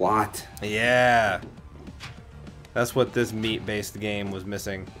 some plot. Yeah. That's what this meat-based game was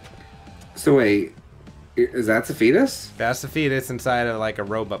missing. So wait, is that the fetus? That's the fetus inside of like a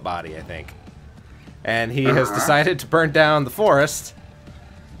robot body, I think. And he has decided to burn down the forest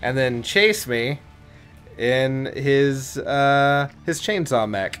and then chase me in his chainsaw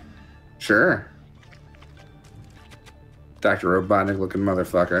mech. Sure. Dr. Robotnik looking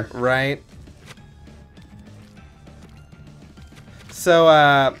motherfucker. Right. So,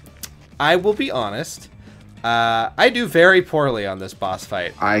 I will be honest. I do very poorly on this boss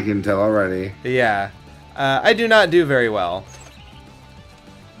fight. I can tell already. Yeah. I do not do very well.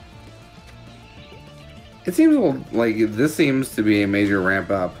 It seems like this seems to be a major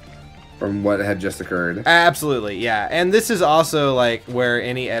ramp up from what had just occurred. Absolutely, yeah. And this is also like where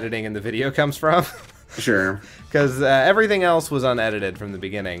any editing in the video comes from. Sure. Because everything else was unedited from the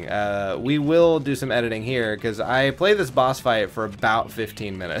beginning. We will do some editing here because I played this boss fight for about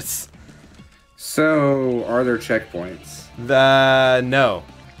 15 minutes. So, are there checkpoints? No,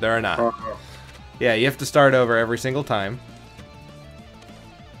 there are not. Oh. Yeah, you have to start over every single time.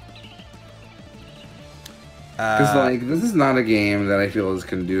 Because, like, this is not a game that I feel is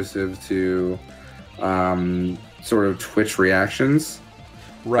conducive to sort of Twitch reactions.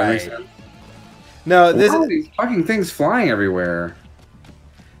 Right. No, this is these fucking things flying everywhere.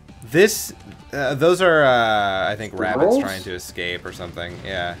 Those are, I think, rabbits trying to escape or something.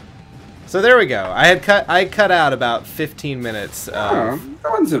 Yeah. So there we go. I cut out about 15 minutes. That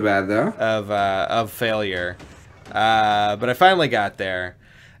wasn't so bad though. Of failure, but I finally got there,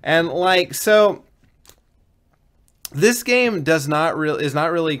 and like so. This game is not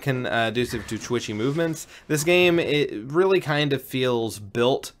really conducive to twitchy movements. This game, it really kind of feels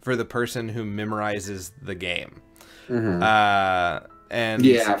built for the person who memorizes the game. And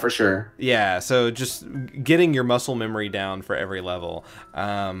yeah, for sure. Yeah, so just getting your muscle memory down for every level,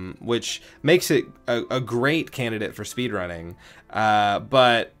 which makes it a great candidate for speedrunning.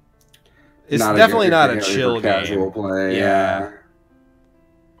 But it's definitely not a chill game. Casual play. Yeah.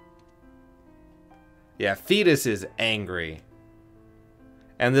 Yeah, Fetus is angry.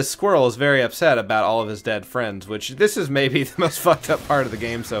 And this squirrel is very upset about all of his dead friends, which this is maybe the most fucked up part of the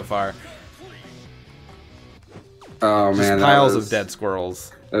game so far. Oh, just man. piles of dead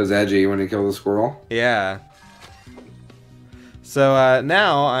squirrels. That was edgy when he killed the squirrel. Yeah. So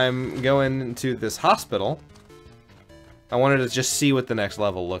now I'm going to this hospital. I wanted to just see what the next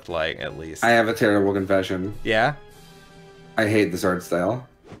level looked like, at least. I have a terrible confession. Yeah? I hate this art style.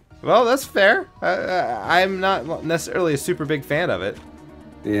 Well, that's fair. I'm not necessarily a super big fan of it.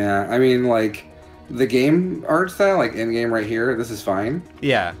 Yeah, I mean, like, the game art style, like, in-game right here, this is fine.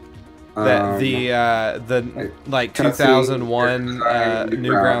 Yeah. The like 2001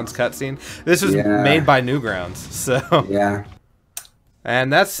 Newgrounds cutscene. This was made by Newgrounds, so yeah.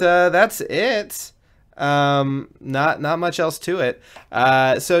 And that's it. Not much else to it.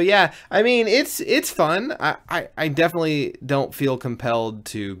 So yeah, I mean it's fun. I definitely don't feel compelled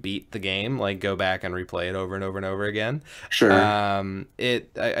to beat the game, like go back and replay it over and over and over again. Sure. It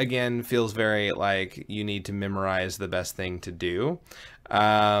again feels very like you need to memorize the best thing to do.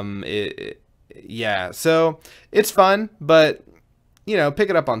 Yeah, so it's fun, but you know, pick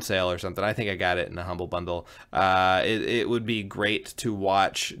it up on sale or something. I think I got it in a humble bundle. It would be great to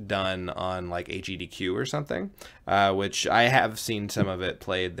watch done on like HEDQ or something, which I have seen some of it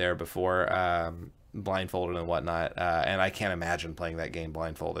played there before, blindfolded and whatnot, and I can't imagine playing that game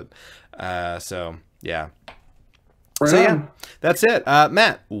blindfolded. So yeah. So yeah, that's it.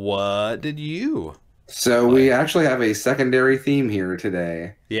 Matt, what did you? So we actually have a secondary theme here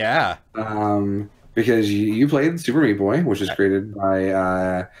today. Yeah. Because you played Super Meat Boy, which is created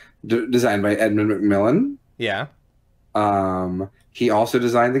by, designed by Edmund McMillan. Yeah. He also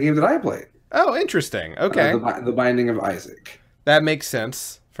designed the game that I played. Oh, interesting. Okay. The Binding of Isaac. That makes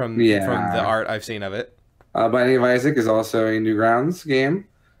sense from the art I've seen of it. Binding of Isaac is also a Newgrounds game.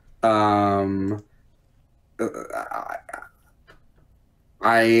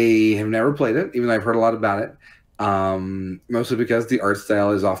 I have never played it, even though I've heard a lot about it. Mostly because the art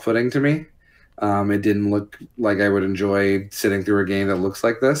style is off-putting to me. It didn't look like I would enjoy sitting through a game that looks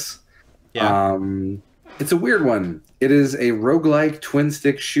like this. Yeah. It's a weird one. It is a roguelike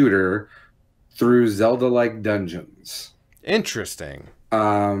twin-stick shooter through Zelda-like dungeons. Interesting.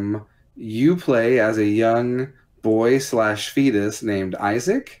 You play as a young boy/fetus named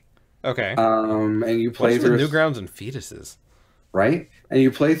Isaac. Okay. And you play through Newgrounds and fetuses. Right? And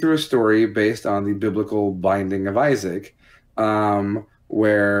you play through a story based on the biblical Binding of Isaac,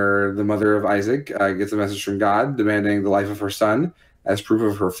 where the mother of Isaac gets a message from God demanding the life of her son as proof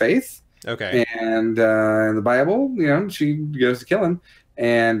of her faith. Okay. And in the Bible, you know, she goes to kill him.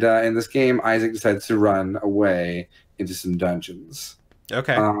 And in this game, Isaac decides to run away into some dungeons.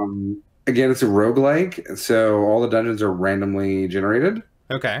 Okay. Again, it's a roguelike, so all the dungeons are randomly generated.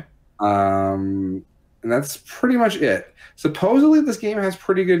 Okay. And that's pretty much it. Supposedly, this game has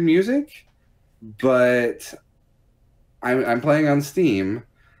pretty good music, but I'm playing on Steam.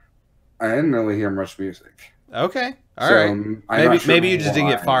 I didn't really hear much music. Okay. All right. Maybe you just didn't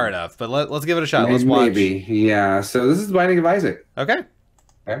get far enough, but let's give it a shot. Let's watch. Maybe. Yeah. So this is The Binding of Isaac. Okay.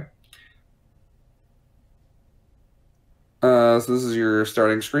 Okay. So this is your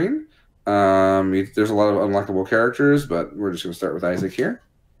starting screen. There's a lot of unlockable characters, but we're just going to start with Isaac here.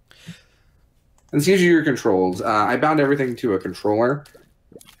 And it's usually your controls. I bound everything to a controller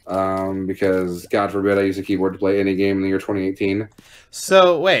because, God forbid, I use a keyboard to play any game in the year 2018.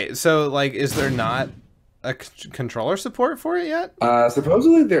 So, wait. So, like, is there not a controller support for it yet?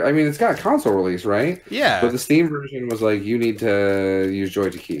 Supposedly, I mean, it's got a console release, right? Yeah. But the Steam version was like, you need to use Joy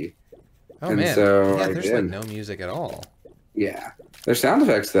to Key. Oh, and man. So yeah, there's like no music at all. Yeah. There's sound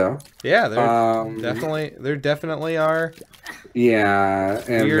effects, though. Yeah, there definitely are. Yeah,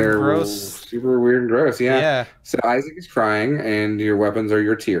 and weird, they're gross. Super weird and gross. Yeah. Yeah. So Isaac is crying, and your weapons are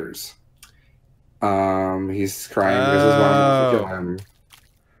your tears. He's crying because his mom wants to kill him.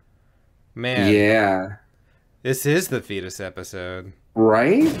 Man. Yeah. This is the fetus episode.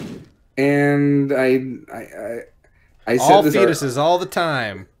 Right? And I said all fetuses all the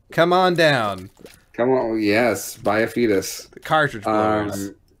time. Come on down. Come on, yes, buy a fetus. The cartridge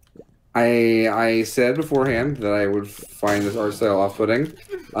blowers. I said beforehand that I would find this art style off-putting.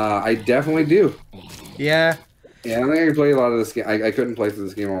 I definitely do. Yeah. Yeah, I don't think I played a lot of this game. I couldn't play through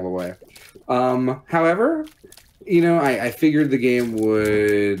this game all the way. However, I figured the game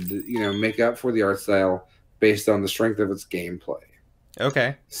would, make up for the art style based on the strength of its gameplay.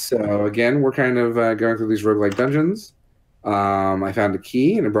 Okay. So again, we're kind of going through these roguelike dungeons. I found a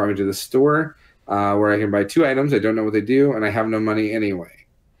key, and it brought me to the store where I can buy 2 items. I don't know what they do, and I have no money anyway.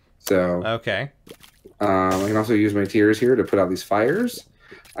 So okay. I can also use my tears here to put out these fires.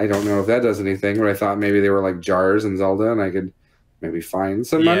 I don't know if that does anything, but I thought maybe they were like jars in Zelda, and I could maybe find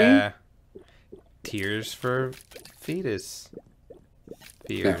some money. Tears for fetus.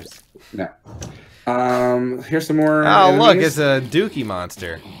 Fears. No. Here's some more. Oh, enemies. look, it's a dookie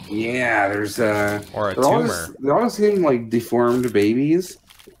monster. Yeah, there's or a tumor. They all seem like deformed babies.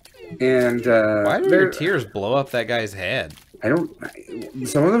 And why do your tears blow up that guy's head?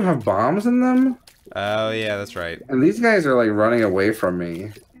 Some of them have bombs in them. Oh yeah, that's right. And these guys are like running away from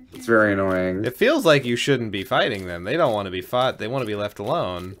me. It's very annoying. It feels like you shouldn't be fighting them. They don't want to be fought. They want to be left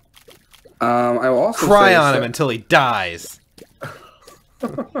alone. I will also cry on him until he dies.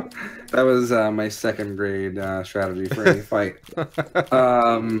 That was my 2nd grade strategy for any fight.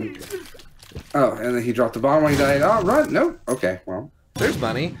 Oh, and then he dropped the bomb when he died. Oh, run! Nope. Okay, well, there's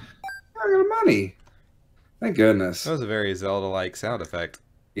money. I got money. Thank goodness. That was a very Zelda-like sound effect.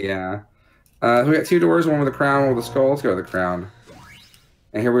 Yeah. So we got 2 doors, one with a crown, one with a skull. Let's go with the crown.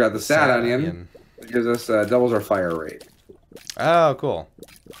 And here we got the sad onion. It gives us doubles our fire rate. Oh, cool.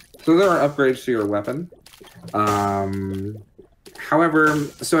 So there are upgrades to your weapon. However,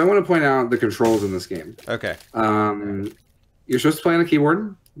 so I want to point out the controls in this game. Okay. You're supposed to play on a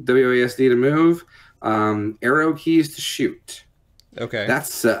keyboard. WASD to move. Arrow keys to shoot. Okay. That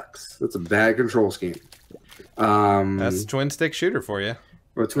sucks. That's a bad control scheme. That's twin-stick shooter for you.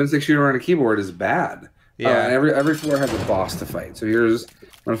 Well, twin-stick shooter on a keyboard is bad. Yeah. Every floor has a boss to fight. So here's...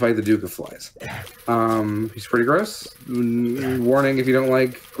 I'm going to fight the Duke of Flies. He's pretty gross. Warning if you don't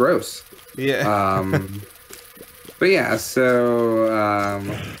like gross. Yeah. But yeah, so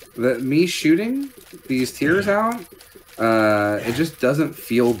me shooting these tears out, it just doesn't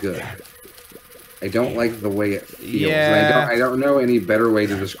feel good. I don't like the way it feels. Yeah. And I don't know any better way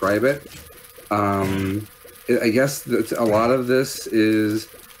to describe it. I guess that a lot of this is,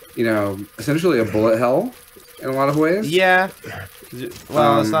 essentially a bullet hell in a lot of ways. Yeah.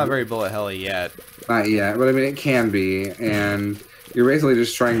 Well, it's not very bullet helly yet. Not yet, but I mean, it can be. And you're basically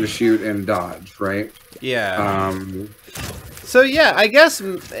just trying to shoot and dodge, right? Yeah. So yeah, I guess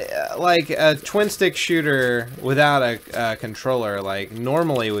like a twin stick shooter without a controller, like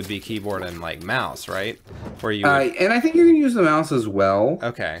normally would be keyboard and like mouse, right? Where you and I think you can use the mouse as well.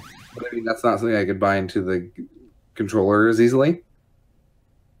 Okay. But I mean, that's not something I could bind to the controller as easily.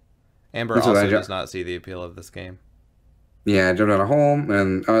 Amber also does not see the appeal of this game. Yeah, I jumped down a hole,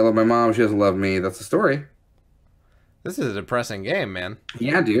 and I love my mom. She doesn't love me. That's the story. This is a depressing game, man.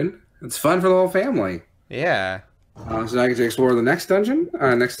 Yeah, dude. It's fun for the whole family. Yeah. So now I get to explore the next dungeon.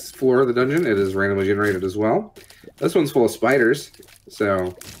 Next floor of the dungeon. It is randomly generated as well. This one's full of spiders.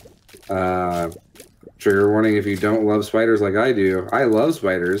 So, trigger warning if you don't love spiders like I do. I love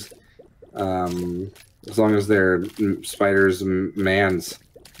spiders. As long as they're spiders mans.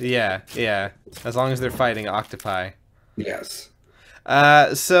 Yeah, yeah. As long as they're fighting octopi. Yes.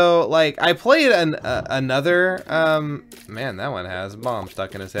 So like I played another man, that one has a bomb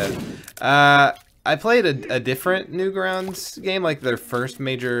stuck in his head. I played a different Newgrounds game, like their first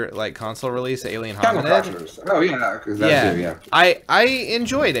major like console release, Alien Hominid. Oh yeah, that too, yeah. I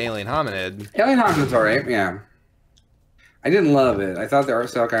enjoyed Alien Hominid. Alien Hominid's alright, yeah. I didn't love it. I thought the art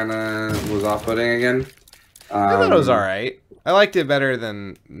style kind of was off-putting again. I thought it was alright. I liked it better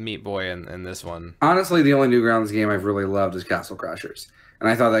than Meat Boy in this one. Honestly, the only Newgrounds game I've really loved is Castle Crashers. And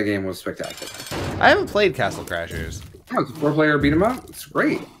I thought that game was spectacular. I haven't played Castle Crashers. Oh, it's a 4-player beat 'em up. It's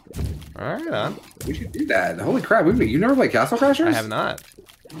great. Alright, on. We should do that. Holy crap, you never played Castle Crashers? I have not.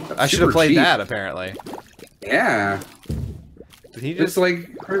 I should have played that, apparently. Yeah. Did he just... It's like,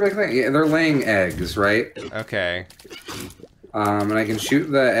 yeah, they're laying eggs, right? Okay. And I can shoot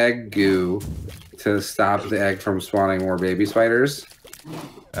the egg goo to stop the egg from spawning more baby spiders.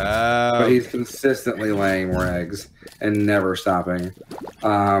 But he's consistently laying more eggs and never stopping.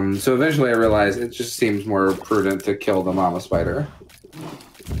 So eventually I realized it just seems more prudent to kill the mama spider.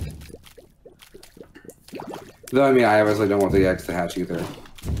 Though, I mean, I obviously don't want the eggs to hatch either.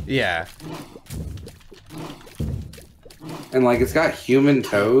 Yeah. And, like, it's got human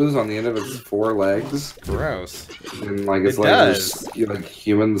toes on the end of its 4 legs. Gross. And, like, it's like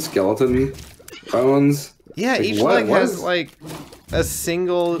human skeleton bones. Yeah, like, each leg has, like, a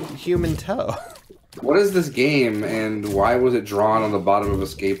single human toe. What is this game, and why was it drawn on the bottom of a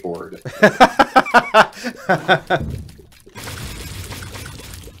skateboard?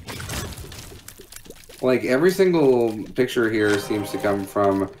 Like, every single picture here seems to come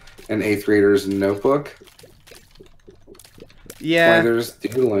from an 8th grader's notebook. Yeah. Like, they're just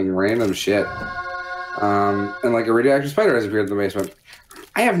doodling random shit. And like a radioactive spider has appeared in the basement.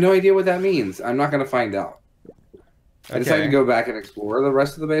 I have no idea what that means. I'm not going to find out. I decided to go back and explore the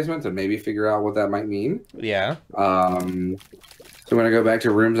rest of the basement to maybe figure out what that might mean. Yeah. So I'm going to go back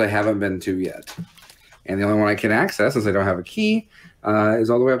to rooms I haven't been to yet. And the only one I can access, since I don't have a key, is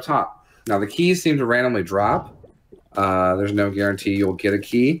all the way up top. Now, the keys seem to randomly drop. There's no guarantee you'll get a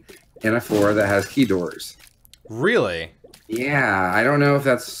key in a floor that has key doors. Really? Yeah, I don't know if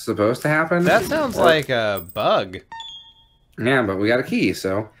that's supposed to happen. That sounds like a bug. Yeah, but we got a key,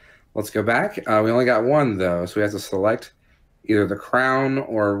 so let's go back. We only got one, though, so we have to select either the crown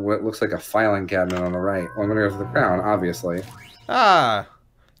or what looks like a filing cabinet on the right. Well, I'm going to go for the crown, obviously. Ah,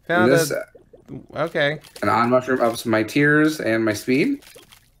 found this. Okay. An on mushroom ups my tears and my speed,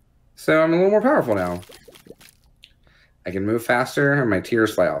 so I'm a little more powerful now. I can move faster, and my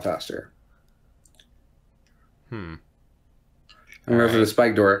tears fly out faster. Hmm. I'm going to go for the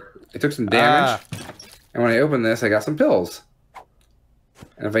spike door. It took some damage, and when I open this, I got some pills.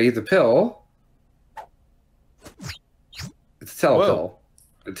 And if I eat the pill, it's a telepill.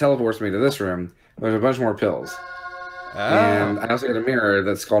 It teleports me to this room. There's a bunch more pills. Oh. And I also get a mirror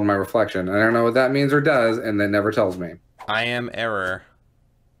that's called my reflection. I don't know what that means or does, and that never tells me. I am error.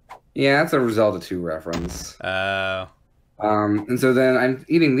 Yeah, that's a Zelda 2 reference. Oh. And so then I'm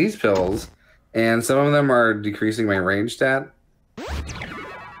eating these pills, and some of them are decreasing my range stat.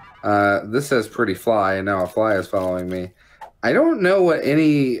 This says pretty fly, and now a fly is following me. I don't know what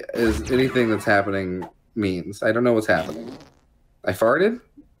anything that's happening means. I don't know what's happening. I farted?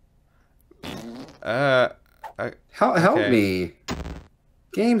 Help me.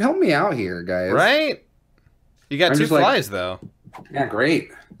 Game, help me out here, guys. Right? You got 2 flies, though. Yeah,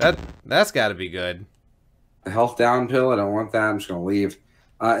 great. That's got to be good. The health down pill, I don't want that. I'm just going to leave.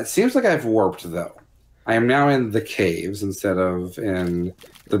 It seems like I've warped, though. I am now in the caves instead of in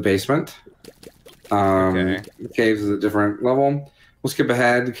the basement. Okay. The caves is a different level. We'll skip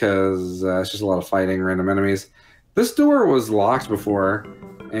ahead because it's just a lot of fighting random enemies. This door was locked before,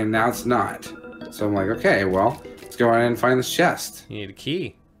 and now it's not. So I'm like, okay, well, let's go on and find this chest. You need a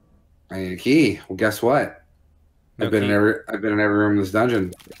key. I need a key. Well, guess what? No I've been in every room in this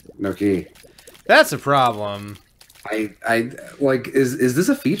dungeon. No key. That's a problem. I like. Is this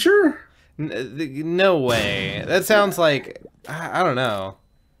a feature? No way. That sounds like I don't know.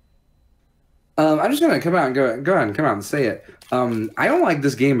 I'm just gonna come out and go ahead and come out and say it. I don't like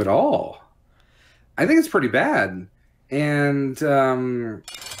this game at all. I think it's pretty bad, and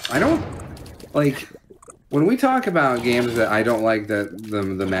I don't like when we talk about games that I don't like that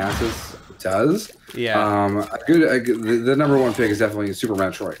the masses does. Yeah. The number one pick is definitely Super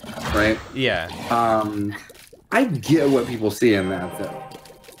Metroid, right? Yeah. I get what people see in that though.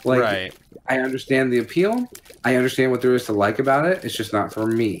 Like, right. I understand the appeal. I understand what there is to like about it. It's just not for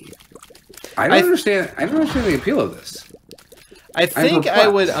me. I don't understand the appeal of this. I think I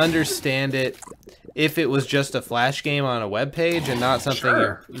would understand it if it was just a Flash game on a web page and not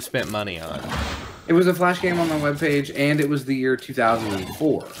something you spent money on. It was a Flash game on the webpage, and it was the year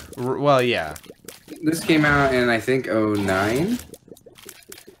 2004. Well, yeah. This came out in, I think, 2009.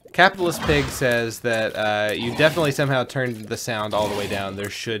 Capitalist Pig says that you definitely somehow turned the sound all the way down. There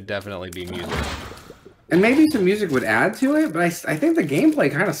should definitely be music. And maybe some music would add to it, but I think the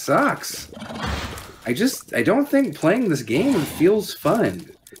gameplay kind of sucks. I don't think playing this game feels fun.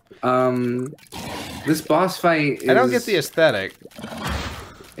 This boss fight is... I don't get the aesthetic.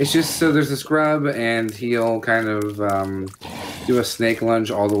 It's just, so there's a scrub, and he'll kind of do a snake lunge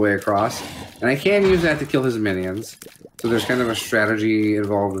all the way across. And I can use that to kill his minions. So there's kind of a strategy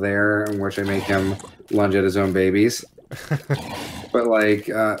involved there in which I make him lunge at his own babies. But, like,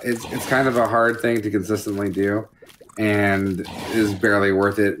 it's kind of a hard thing to consistently do. And is barely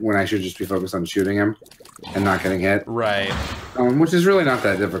worth it when I should just be focused on shooting him and not getting hit. Right. Which is really not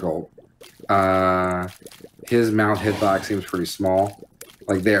that difficult. His mount hitbox seems pretty small.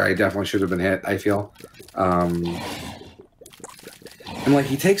 Like there, I definitely should have been hit, I feel. And like,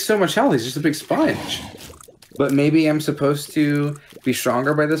 he takes so much health, he's just a big sponge. But maybe I'm supposed to be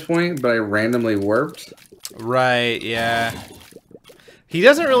stronger by this point, but I randomly warped. Right, yeah. He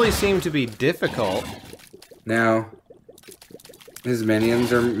doesn't really seem to be difficult. No. His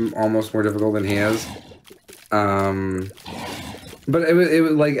minions are almost more difficult than he is. But it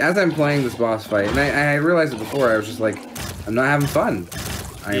was like, as I'm playing this boss fight, and I realized it before, I was just like, I'm not having fun.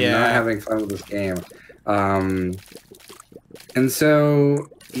 I am not having fun with this game. And so,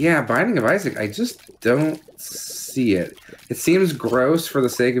 yeah, Binding of Isaac, I just don't see it. It seems gross for the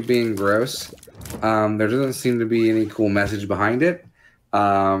sake of being gross. There doesn't seem to be any cool message behind it.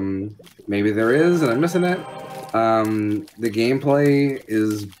 Maybe there is, and I'm missing it. The gameplay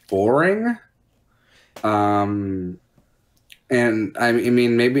is boring. And I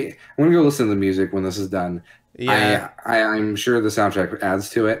mean, maybe I'm gonna go listen to the music when this is done. Yeah, I'm sure the soundtrack adds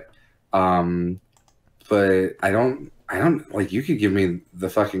to it. But I don't like. You could give me the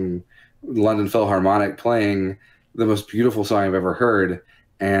fucking London Philharmonic playing the most beautiful song I've ever heard,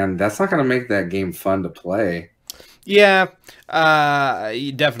 and that's not gonna make that game fun to play. Yeah,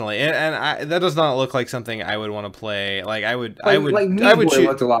 definitely, and that does not look like something I would want to play. Like I would Meat Boy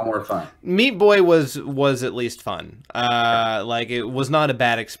looked a lot more fun. Meat Boy was at least fun. Like it was not a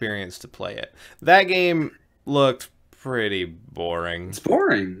bad experience to play it. That game looked pretty boring. It's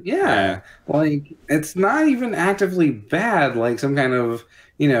boring, yeah. Like it's not even actively bad, like some kind of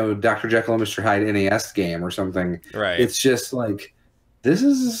Dr. Jekyll and Mr. Hyde NES game or something. Right. It's just like this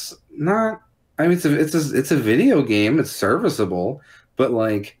is not. I mean, it's a video game. It's serviceable, but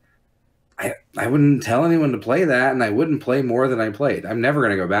like, I wouldn't tell anyone to play that, and I wouldn't play more than I played. I'm never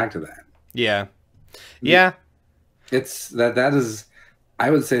gonna go back to that. Yeah, yeah. It's that is,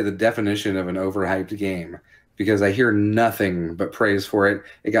 I would say, the definition of an overhyped game because I hear nothing but praise for it.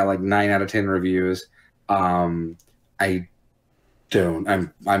 It got like 9 out of 10 reviews. I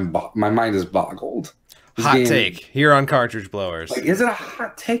don't. My mind is boggled. Hot take here on Cartridge Blowers. Like, is it a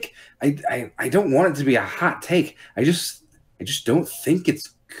hot take? I don't want it to be a hot take. I just don't think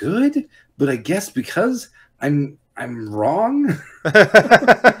it's good. But I guess because I'm wrong,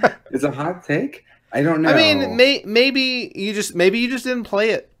 it's a hot take. I don't know. I mean, maybe you just didn't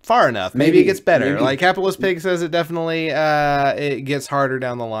play it far enough. Maybe it gets better. Like Capitalist Pig says, it definitely it gets harder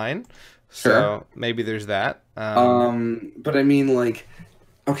down the line. So maybe there's that. But I mean, like,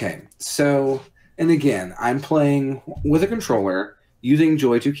 okay, so. And again, I'm playing with a controller using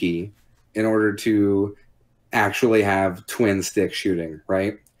Joy 2 Key in order to actually have twin stick shooting,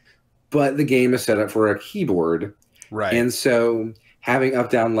 right? But the game is set up for a keyboard, right? And so having up,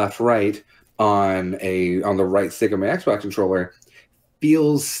 down, left, right on the right stick of my Xbox controller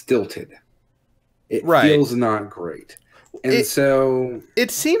feels stilted. It feels not great. And so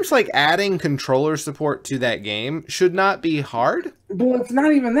it seems like adding controller support to that game should not be hard. Well, it's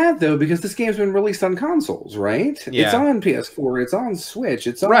not even that though, because this game's been released on consoles, right? Yeah. It's on PS4, it's on Switch,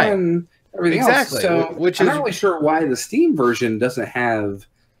 it's on everything else. So I'm not really sure why the Steam version doesn't have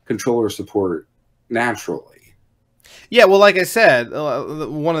controller support naturally. Yeah, well, like I said,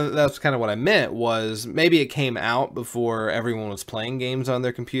 that's kind of what I meant was maybe it came out before everyone was playing games on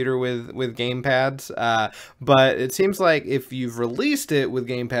their computer with gamepads. But it seems like if you've released it with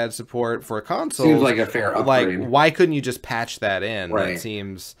gamepad support for a console, seems like a fair upgrade. Like, why couldn't you just patch that in? Right. That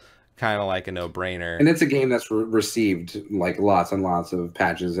seems kind of like a no-brainer. And it's a game that's received like lots and lots of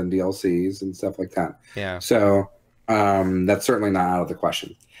patches and DLCs and stuff like that. Yeah. So that's certainly not out of the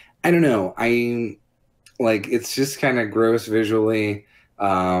question. I don't know. Like, it's just kind of gross visually.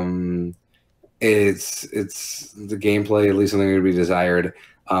 It's the gameplay, at least something to be desired.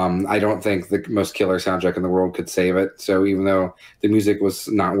 I don't think the most killer soundtrack in the world could save it. So even though the music was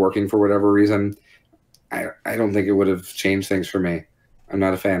not working for whatever reason, I don't think it would have changed things for me. I'm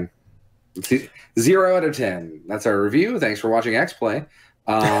not a fan. 0 out of 10. That's our review. Thanks for watching X Play.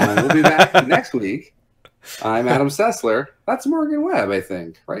 We'll be back next week. I'm Adam Sessler. That's Morgan Webb, I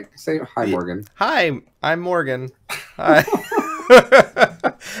think. Right? Say hi, Morgan. Hi, I'm Morgan. Hi.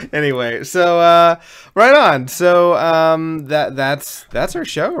 Anyway, so right on. So that's our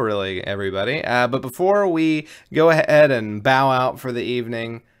show, really, everybody. But before we go ahead and bow out for the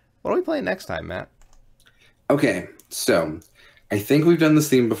evening, what are we playing next time, Matt? Okay, so I think we've done this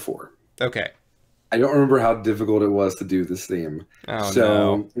theme before. Okay. I don't remember how difficult it was to do this theme. Oh, so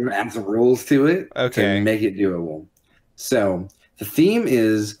no. I'm going to add some rules to it to make it doable. So the theme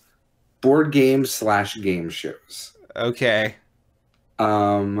is board games / game shows. Okay.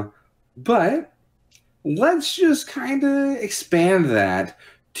 But let's just kind of expand that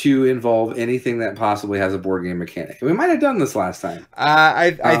to involve anything that possibly has a board game mechanic. We might have done this last time.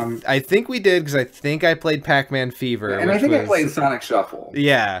 I think we did, because I think I played Pac-Man Fever. And I think I played Sonic Shuffle.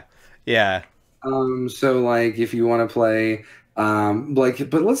 Yeah. Yeah. So like if you want to play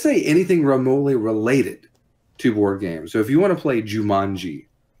but let's say anything remotely related to board games. So if you want to play Jumanji.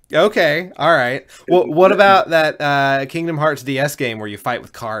 Okay, all right. Well, what about that Kingdom Hearts DS game where you fight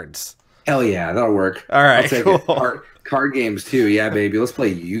with cards? Hell yeah, that'll work. All right, cool. Card games too. Yeah, baby. Let's play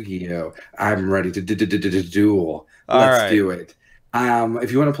Yu-Gi-Oh. I'm ready to duel. Let's do it.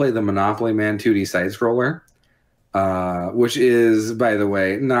 If you want to play the Monopoly Man 2D side scroller, which is, by the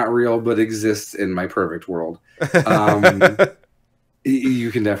way, not real but exists in my perfect world,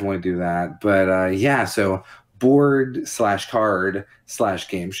 you can definitely do that. But yeah, so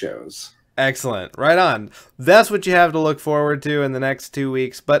board/card/game shows. Excellent. Right on. That's what you have to look forward to in the next 2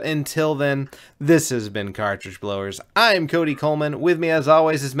 weeks. But until then, this has been Cartridge Blowers. I'm Cody Coleman. With me, as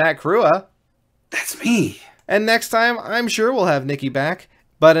always, is Matt Crua. That's me. And next time, I'm sure we'll have Nikki back.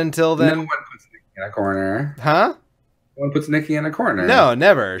 But until then... No one puts Nikki in a corner. Huh? No one puts Nikki in a corner. No,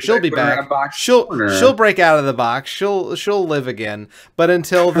 never. She'll be back. She'll break out of the box. She'll live again. But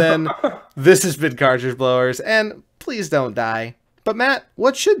until then, this has been Cartridge Blowers. And please don't die. But Matt,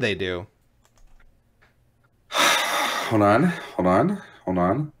 what should they do? Hold on.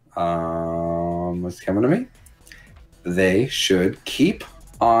 What's coming to me? They should keep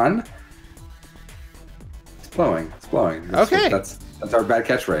on. It's blowing. Okay. That's our bad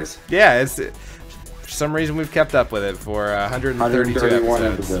catchphrase. Yeah, for some reason we've kept up with it for 132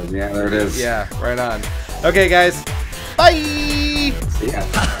 episodes. Yeah, there it is. Yeah, right on. Okay, guys. Bye. See ya.